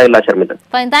ಆತನ ಕೊಡ್ತಾ ಇಲ್ಲ. Sharmita,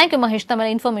 fine, thank you Mahesh ತಮ್ಮ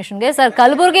ಇನ್ಫಾರ್ಮೇಶನ್ಗೆ. ಸರ್,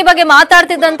 ಕಲಬುರಗಿ ಬಗ್ಗೆ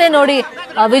ಮಾತಾಡ್ತಿದ್ದಂತೆ ನೋಡಿ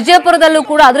ವಿಜಯಪುರದಲ್ಲೂ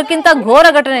ಕೂಡ ಅದಕ್ಕಿಂತ ಘೋರ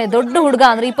ಘಟನೆ. ದೊಡ್ಡ ಹುಡುಗ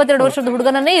ಅಂದ್ರೆ 22 ವರ್ಷದ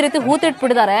ಹುಡುಗನನ್ನೇ ಈ ರೀತಿ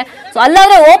ಹೂತಿಟ್ಬಿಟ್ಟಿದ್ದಾರೆ. ಸೊ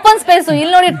ಅಲ್ಲಾದ್ರೆ ಓಪನ್ ಸ್ಪೇಸ್,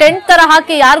 ಇಲ್ಲಿ ನೋಡಿ ಟೆಂಟ್ ತರ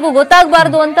ಹಾಕಿ ಯಾರಿಗೂ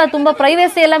ಗೊತ್ತಾಗಬಾರ್ದು ಅಂತ ತುಂಬಾ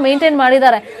ಪ್ರೈವೇಸಿ ಎಲ್ಲ ಮೇಂಟೈನ್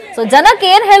ಮಾಡಿದ್ದಾರೆ. ಸೊ ಜನಕ್ಕೆ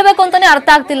ಏನ್ ಹೇಳ್ಬೇಕು ಅಂತಾನೆ ಅರ್ಥ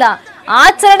ಆಗ್ತಿಲ್ಲ.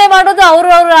 ಆಚರಣೆ ಮಾಡೋದು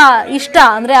ಅವ್ರವ್ರ ಇಷ್ಟ,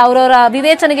 ಅಂದ್ರೆ ಅವ್ರವ್ರ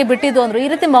ವಿವೇಚನೆಗೆ ಬಿಟ್ಟಿದ್ದು. ಅಂದ್ರೆ ಈ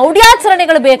ರೀತಿ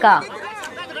ಮೌಢ್ಯಾಚರಣೆಗಳು ಬೇಕಾ?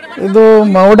 ಇದು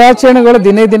ಮೌಢಾಚರಣೆಗಳು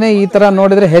ದಿನೇ ದಿನೇ ಈ ತರ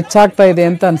ನೋಡಿದ್ರೆ ಹೆಚ್ಚಾಗ್ತಾ ಇದೆ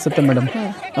ಅಂತ ಅನ್ಸುತ್ತೆ ಮೇಡಮ್.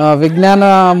 ವಿಜ್ಞಾನ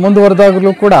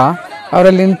ಮುಂದುವರೆದಾಗಲೂ ಕೂಡ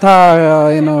ಅವರಲ್ಲಿ ಇಂಥ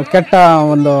ಏನು ಕೆಟ್ಟ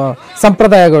ಒಂದು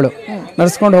ಸಂಪ್ರದಾಯಗಳು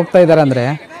ನಡೆಸ್ಕೊಂಡು ಹೋಗ್ತಾ ಇದ್ದಾರೆ ಅಂದರೆ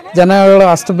ಜನಗಳು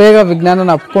ಅಷ್ಟು ಬೇಗ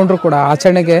ವಿಜ್ಞಾನನ ಅಪ್ಕೊಂಡ್ರು ಕೂಡ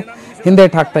ಆಚರಣೆಗೆ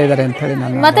ಹಿಂದೇಟ್ ಹಾಕ್ತಾ ಇದ್ದಾರೆ ಅಂತ ಹೇಳಿ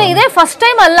ನಾನು. ಮತ್ತೆ ಇದೇ ಫಸ್ಟ್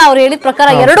ಟೈಮ್ ಅಲ್ಲ ಅವ್ರು ಹೇಳಿದ ಪ್ರಕಾರ,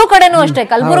 ಎರಡೂ ಕಡೆನೂ ಅಷ್ಟೇ.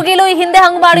 ಕಲಬುರಗಿಲೂ ಈ ಹಿಂದೆ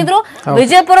ಹಂಗ್ ಮಾಡಿದ್ರು,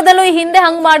 ವಿಜಯಪುರದಲ್ಲೂ ಈ ಹಿಂದೆ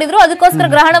ಹಂಗ್ ಮಾಡಿದ್ರು, ಅದಕ್ಕೋಸ್ಕರ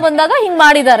ಗ್ರಹಣ ಬಂದಾಗ ಹಿಂಗ್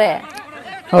ಮಾಡಿದ್ದಾರೆ.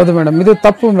 ಹೌದು ಮೇಡಮ್, ಇದು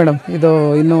ತಪ್ಪು ಮೇಡಮ್. ಇದು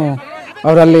ಇನ್ನು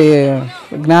ಅವರಲ್ಲಿ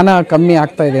ಜ್ಞಾನ ಕಮ್ಮಿ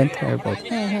ಆಗ್ತಾ ಇದೆ ಅಂತ ಹೇಳ್ಬೋದು.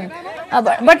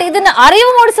 ಬಟ್ ಇದನ್ನ ಅರಿವು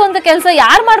ಮೂಡಿಸುವಂತ ಕೆಲಸ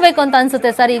ಯಾರು ಮಾಡ್ಬೇಕು ಅಂತ ಅನ್ಸುತ್ತೆ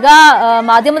ಸರ್? ಈಗ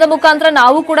ಮಾಧ್ಯಮದ ಮುಖಾಂತರ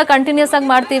ನಾವು ಕೂಡ ಕಂಟಿನ್ಯೂಸ್ ಆಗಿ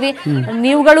ಮಾಡ್ತೀವಿ,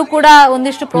 ನೀವುಗಳು ಕೂಡ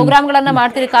ಒಂದಿಷ್ಟು ಪ್ರೋಗ್ರಾಮ್ಗಳನ್ನ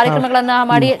ಮಾಡ್ತೀರಿ, ಕಾರ್ಯಕ್ರಮಗಳನ್ನ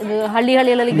ಮಾಡಿ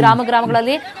ಹಳ್ಳಿಗಳಲ್ಲಿ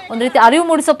ಗ್ರಾಮಗಳಲ್ಲಿ ಒಂದ್ ರೀತಿ ಅರಿವು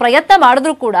ಮೂಡಿಸೋ ಪ್ರಯತ್ನ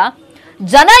ಮಾಡಿದ್ರು ಕೂಡ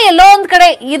ಜನ ಎಲ್ಲೋ ಒಂದ್ ಕಡೆ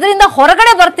ಇದರಿಂದ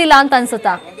ಹೊರಗಡೆ ಬರ್ತಿಲ್ಲ ಅಂತ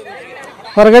ಅನ್ಸುತ್ತಾ?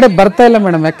 ಹೊರಗಡೆ ಬರ್ತಾ ಇಲ್ಲ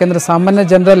ಮೇಡಮ್. ಯಾಕೆಂದ್ರೆ ಸಾಮಾನ್ಯ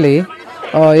ಜನರಲ್ಲಿ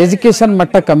ಎಜುಕೇಶನ್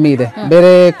ಮಟ್ಟ ಕಮ್ಮಿ ಇದೆ. ಬೇರೆ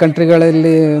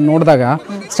ಕಂಟ್ರಿಗಳಲ್ಲಿ ನೋಡಿದಾಗ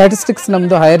ಸ್ಟ್ಯಾಟಿಸ್ಟಿಕ್ಸ್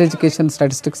ನಮ್ದು ಹೈಯರ್ ಎಜುಕೇಶನ್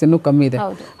ಸ್ಟ್ಯಾಟಿಸ್ಟಿಕ್ಸ್ ಇನ್ನೂ ಕಮ್ಮಿ ಇದೆ.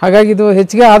 ಹಾಗಾಗಿ ಇದು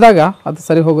ಹೆಚ್ಚಿಗೆ ಆದಾಗ ಅದು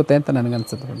ಸರಿ ಹೋಗುತ್ತೆ ಅಂತ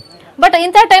ನನಗನ್ಸುತ್ತೆ. ಬಟ್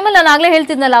ಇಂಥ ಟೈಮಲ್ಲಿ ನಾನು ಆಗ್ಲೇ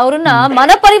ಹೇಳ್ತಿದ್ನಲ್ಲ, ಅವ್ರನ್ನ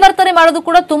ಮನ ಪರಿವರ್ತನೆ ಮಾಡೋದು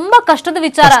ಕೂಡ ತುಂಬಾ ಕಷ್ಟದ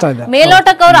ವಿಚಾರ.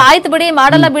 ಮೇಲೋಟಕ್ಕೆ ಅವ್ರು ಆಯ್ತು ಬಿಡಿ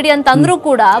ಮಾಡಲ್ಲ ಬಿಡಿ ಅಂತ ಅಂದ್ರೂ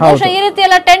ಕೂಡ ಬಹುಶಃ ಈ ರೀತಿ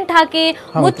ಎಲ್ಲ ಟೆಂಟ್ ಹಾಕಿ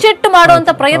ಮುಚ್ಚಿಟ್ಟು ಮಾಡುವಂತ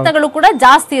ಪ್ರಯತ್ನಗಳು ಕೂಡ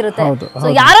ಜಾಸ್ತಿ ಇರುತ್ತೆ. ಸೊ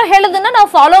ಯಾರೋ ಹೇಳೋದನ್ನ ನಾವು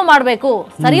ಫಾಲೋ ಮಾಡ್ಬೇಕು,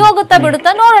 ಸರಿ ಹೋಗುತ್ತಾ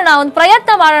ಬಿಡುತ್ತಾ ನೋಡೋಣ, ಒಂದ್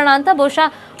ಪ್ರಯತ್ನ ಮಾಡೋಣ ಅಂತ ಬಹುಶಃ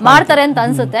ಮಾಡ್ತಾರೆ ಅಂತ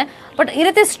ಅನ್ಸುತ್ತೆ. ಬಟ್ ಈ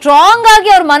ರೀತಿ ಸ್ಟ್ರಾಂಗ್ ಆಗಿ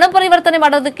ಅವ್ರ ಮನ ಪರಿವರ್ತನೆ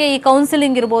ಮಾಡೋದಕ್ಕೆ ಈ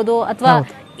ಕೌನ್ಸಿಲಿಂಗ್ ಇರ್ಬೋದು ಅಥವಾ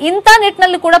ಇಂಥ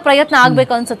ನಿಟ್ಟಿನಲ್ಲಿ ಕೂಡ ಪ್ರಯತ್ನ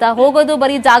ಆಗ್ಬೇಕು ಅನ್ಸುತ್ತಾ? ಹೋಗೋದು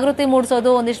ಬರೀ ಜಾಗೃತಿ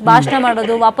ಮೂಡಿಸೋದು, ಒಂದಿಷ್ಟು ಭಾಷಣ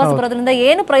ಮಾಡೋದು, ವಾಪಸ್ ಬರೋದ್ರಿಂದ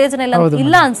ಏನು ಪ್ರಯೋಜನ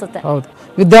ಇಲ್ಲ ಅನ್ಸುತ್ತೆ. ಹೌದು,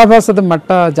 ವಿದ್ಯಾಭ್ಯಾಸದ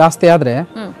ಮಟ್ಟ ಜಾಸ್ತಿ ಆದ್ರೆ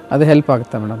ಅದು ಹೆಲ್ಪ್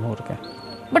ಆಗುತ್ತೆ ಮೇಡಮ್ ಅವ್ರಿಗೆ.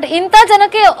 ಬಟ್ ಇಂಥ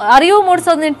ಜನಕ್ಕೆ ಅರಿವು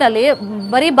ಮೂಡಿಸೋದ್ ನಿಟ್ಟಿನಲ್ಲಿ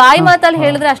ಬರೀ ಬಾಯಿ ಮಾತಲ್ಲಿ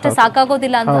ಹೇಳಿದ್ರೆ ಅಷ್ಟೇ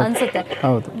ಸಾಕಾಗೋದಿಲ್ಲ ಅಂತ ಅನ್ಸುತ್ತೆ.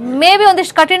 ಮೇ ಬಿ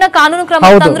ಒಂದಿಷ್ಟು ಕಠಿಣ ಕಾನೂನು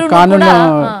ಕ್ರಮ ತಂದ್ರೂ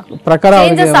ಪ್ರಕಾರ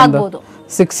ಆಗ್ಬೋದು.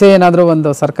 ಶಿಕ್ಷೆ ಏನಾದ್ರೂ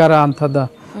ಒಂದು ಸರ್ಕಾರ ಅಂತದ್ದು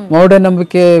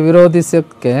ಮೂಢನಂಬಿಕೆ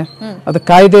ವಿರೋಧಿಸಕ್ಕೆ ಅದು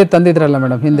ಕಾಯ್ದೆ ತಂದಿದ್ರಲ್ಲ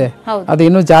ಮೇಡಮ್ ಹಿಂದೆ, ಅದು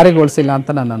ಇನ್ನೂ ಜಾರಿಗೊಳಿಸಿಲ್ಲ ಅಂತ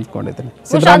ನಾನು ಅನ್ಕೊಂಡಿದ್ದೀನಿ.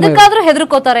 ಅದಕ್ಕಾದ್ರೂ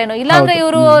ಹೆದರ್ಕೋತಾರೇನೋ, ಇಲ್ಲಾಂದ್ರೆ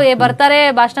ಇವರು ಬರ್ತಾರೆ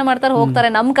ಭಾಷಣ ಮಾಡ್ತಾರೆ ಹೋಗ್ತಾರೆ,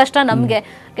 ನಮ್ ಕಷ್ಟ ನಮ್ಗೆ.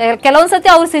 ಕೆಲವೊಂದ್ಸತಿ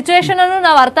ಅವ್ರ ಸಿಚುವೇಶನ್ ಅನ್ನು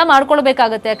ನಾವು ಅರ್ಥ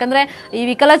ಮಾಡ್ಕೊಳ್ಬೇಕಾಗತ್ತೆ. ಯಾಕಂದ್ರೆ ಈ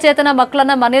ವಿಕಲಚೇತನ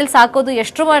ಮಕ್ಕಳನ್ನ ಮನೇಲಿ ಸಾಕೋದು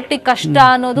ಎಷ್ಟು ಮಟ್ಟಿಗೆ ಕಷ್ಟ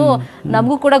ಅನ್ನೋದು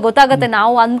ನಮಗೂ ಕೂಡ ಗೊತ್ತಾಗತ್ತೆ.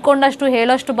 ನಾವು ಅಂದ್ಕೊಂಡಷ್ಟು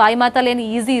ಹೇಳೋಷ್ಟು ಬಾಯಿ ಮಾತಲ್ಲಿ ಏನು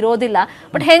ಈಸಿ ಇರೋದಿಲ್ಲ.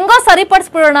 ಬಟ್ ಹೆಂಗೋ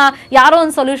ಸರಿಪಡಿಸ್ಬಿಡೋಣ, ಯಾರೋ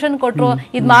ಒಂದ್ ಸೊಲ್ಯೂಷನ್ ಕೊಟ್ರು,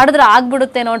 ಇದ್ ಮಾಡಿದ್ರೆ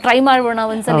ಆಗ್ಬಿಡುತ್ತೇನೋ, ಟ್ರೈ ಮಾಡ್ಬಿಡೋಣ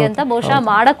ಒಂದ್ಸಲಿ ಅಂತ ಬಹುಶಃ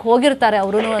ಮಾಡಕ್ ಹೋಗಿರ್ತಾರೆ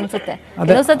ಅವ್ರು ಅನ್ಸುತ್ತೆ.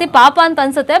 ಕೆಲವೊಂದ್ಸತಿ ಪಾಪ ಅಂತ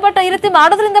ಅನ್ಸುತ್ತೆ, ಬಟ್ ಈ ರೀತಿ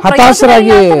ಮಾಡೋದ್ರಿಂದ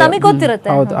ನಮಗೆ ಗೊತ್ತಿರುತ್ತೆ.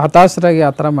 ಹೌದು, ಹತಾಶರಾಗಿ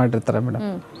ಆತರ ಮಾಡಿರ್ತಾರೆ ಮೇಡಮ್.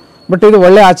 ಬಟ್ ಇದು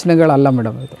ಒಳ್ಳೆ ಆಚರಣೆಗಳಲ್ಲ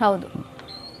ಮೇಡಮ್. ಹೌದು,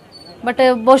 ಬಟ್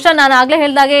ಬಹುಶಃ ನಾನು ಆಗ್ಲೇ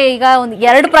ಹೇಳ್ದಾಗೆ ಈಗ ಒಂದ್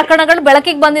 2 ಪ್ರಕರಣಗಳು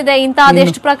ಬೆಳಕಿಗೆ ಬಂದಿದೆ. ಇಂತ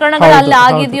ಅದೆಷ್ಟು ಪ್ರಕರಣಗಳು ಅಲ್ಲಿ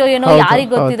ಆಗಿದೆಯೋ ಏನೋ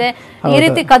ಯಾರಿಗ್ ಗೊತ್ತಿದೆ. ಈ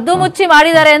ರೀತಿ ಕದ್ದು ಮುಚ್ಚಿ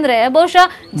ಮಾಡಿದ್ದಾರೆ ಅಂದ್ರೆ ಬಹುಶಃ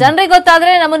ಜನರಿಗೆ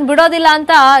ಗೊತ್ತಾದ್ರೆ ನಮ್ಮನ್ನ ಬಿಡೋದಿಲ್ಲ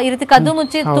ಅಂತ ಈ ರೀತಿ ಕದ್ದು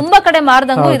ಮುಚ್ಚಿ ತುಂಬಾ ಕಡೆ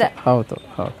ಮಾಡ್ದಂಗೂ ಇದೆ. ಹೌದು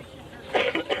ಹೌದು.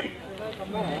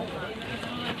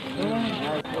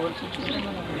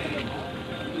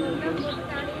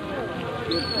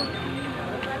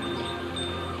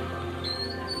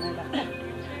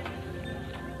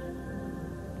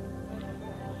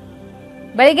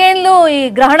 ಬೆಳಗ್ಗೆಯಿಂದಲೂ ಈ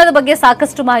ಗ್ರಹಣದ ಬಗ್ಗೆ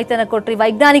ಸಾಕಷ್ಟು ಮಾಹಿತಿಯನ್ನು ಕೊಟ್ರಿ,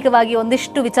 ವೈಜ್ಞಾನಿಕವಾಗಿ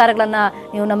ಒಂದಿಷ್ಟು ವಿಚಾರಗಳನ್ನ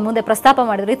ನೀವು ನಮ್ಮ ಮುಂದೆ ಪ್ರಸ್ತಾಪ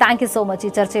ಮಾಡಿದ್ರಿ. ಥ್ಯಾಂಕ್ ಯು ಸೋ ಮಚ್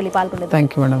ಈ ಚರ್ಚೆಯಲ್ಲಿ ಪಾಲ್ಗೊಂಡಿದ್ದು.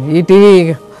 Thank you madam. ಈ ಟಿವಿ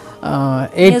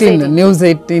 18 ನ್ಯೂಸ್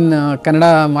 18 ಕನ್ನಡ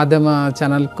ಮಾಧ್ಯಮ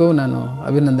ಚಾನಲ್ಗೂ ನಾನು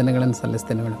ಅಭಿನಂದನೆಗಳನ್ನು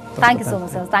ಸಲ್ಲಿಸ್ತೇನೆ madam. Thank you so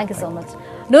much sir, thank you so much.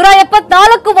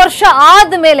 174 ವರ್ಷ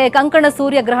ಆದ್ಮೇಲೆ ಕಂಕಣ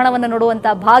ಸೂರ್ಯ ಗ್ರಹಣವನ್ನು ನೋಡುವಂತ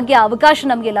ಭಾಗ್ಯ ಅವಕಾಶ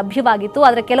ನಮಗೆ ಲಭ್ಯವಾಗಿತ್ತು.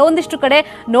 ಆದ್ರೆ ಕೆಲವೊಂದಿಷ್ಟು ಕಡೆ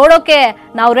ನೋಡೋಕೆ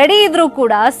ನಾವು ರೆಡಿ ಇದ್ರೂ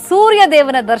ಕೂಡ ಸೂರ್ಯ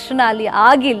ದೇವನ ದರ್ಶನ ಅಲ್ಲಿ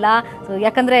ಆಗಿಲ್ಲ.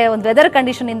 ಯಾಕಂದ್ರೆ ಒಂದು ವೆದರ್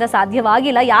ಕಂಡೀಷನ್ ಇಂದ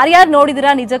ಸಾಧ್ಯವಾಗಿಲ್ಲ. ಯಾರ್ಯಾರು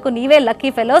ನೋಡಿದಿರಾ ನಿಜಕ್ಕೂ ನೀವೇ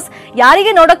ಲಕ್ಕಿ ಫೆಲೋಸ್.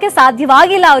 ಯಾರಿಗೆ ನೋಡೋಕೆ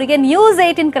ಸಾಧ್ಯವಾಗಿಲ್ಲ ಅವರಿಗೆ ನ್ಯೂಸ್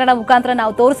 18 ಕನ್ನಡ ಮುಖಾಂತರ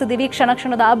ನಾವು ತೋರಿಸಿದೀವಿ. ಕ್ಷಣ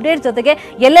ಕ್ಷಣದ ಅಪ್ಡೇಟ್ ಜೊತೆಗೆ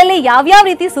ಎಲ್ಲೆಲ್ಲಿ ಯಾವ್ಯಾವ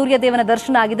ರೀತಿ ಸೂರ್ಯ ದೇವನ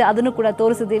ದರ್ಶನ ಆಗಿದೆ ಅದನ್ನು ಕೂಡ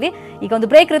ತೋರಿಸಿದೀವಿ. ಈಗ ಒಂದು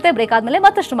ಬ್ರೇಕ್ ಇರುತ್ತೆ, ಬ್ರೇಕ್ ಆದ್ಮೇಲೆ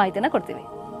ಮತ್ತಷ್ಟು ಮಾಹಿತಿಯನ್ನ ಕೊಡ್ತೀವಿ.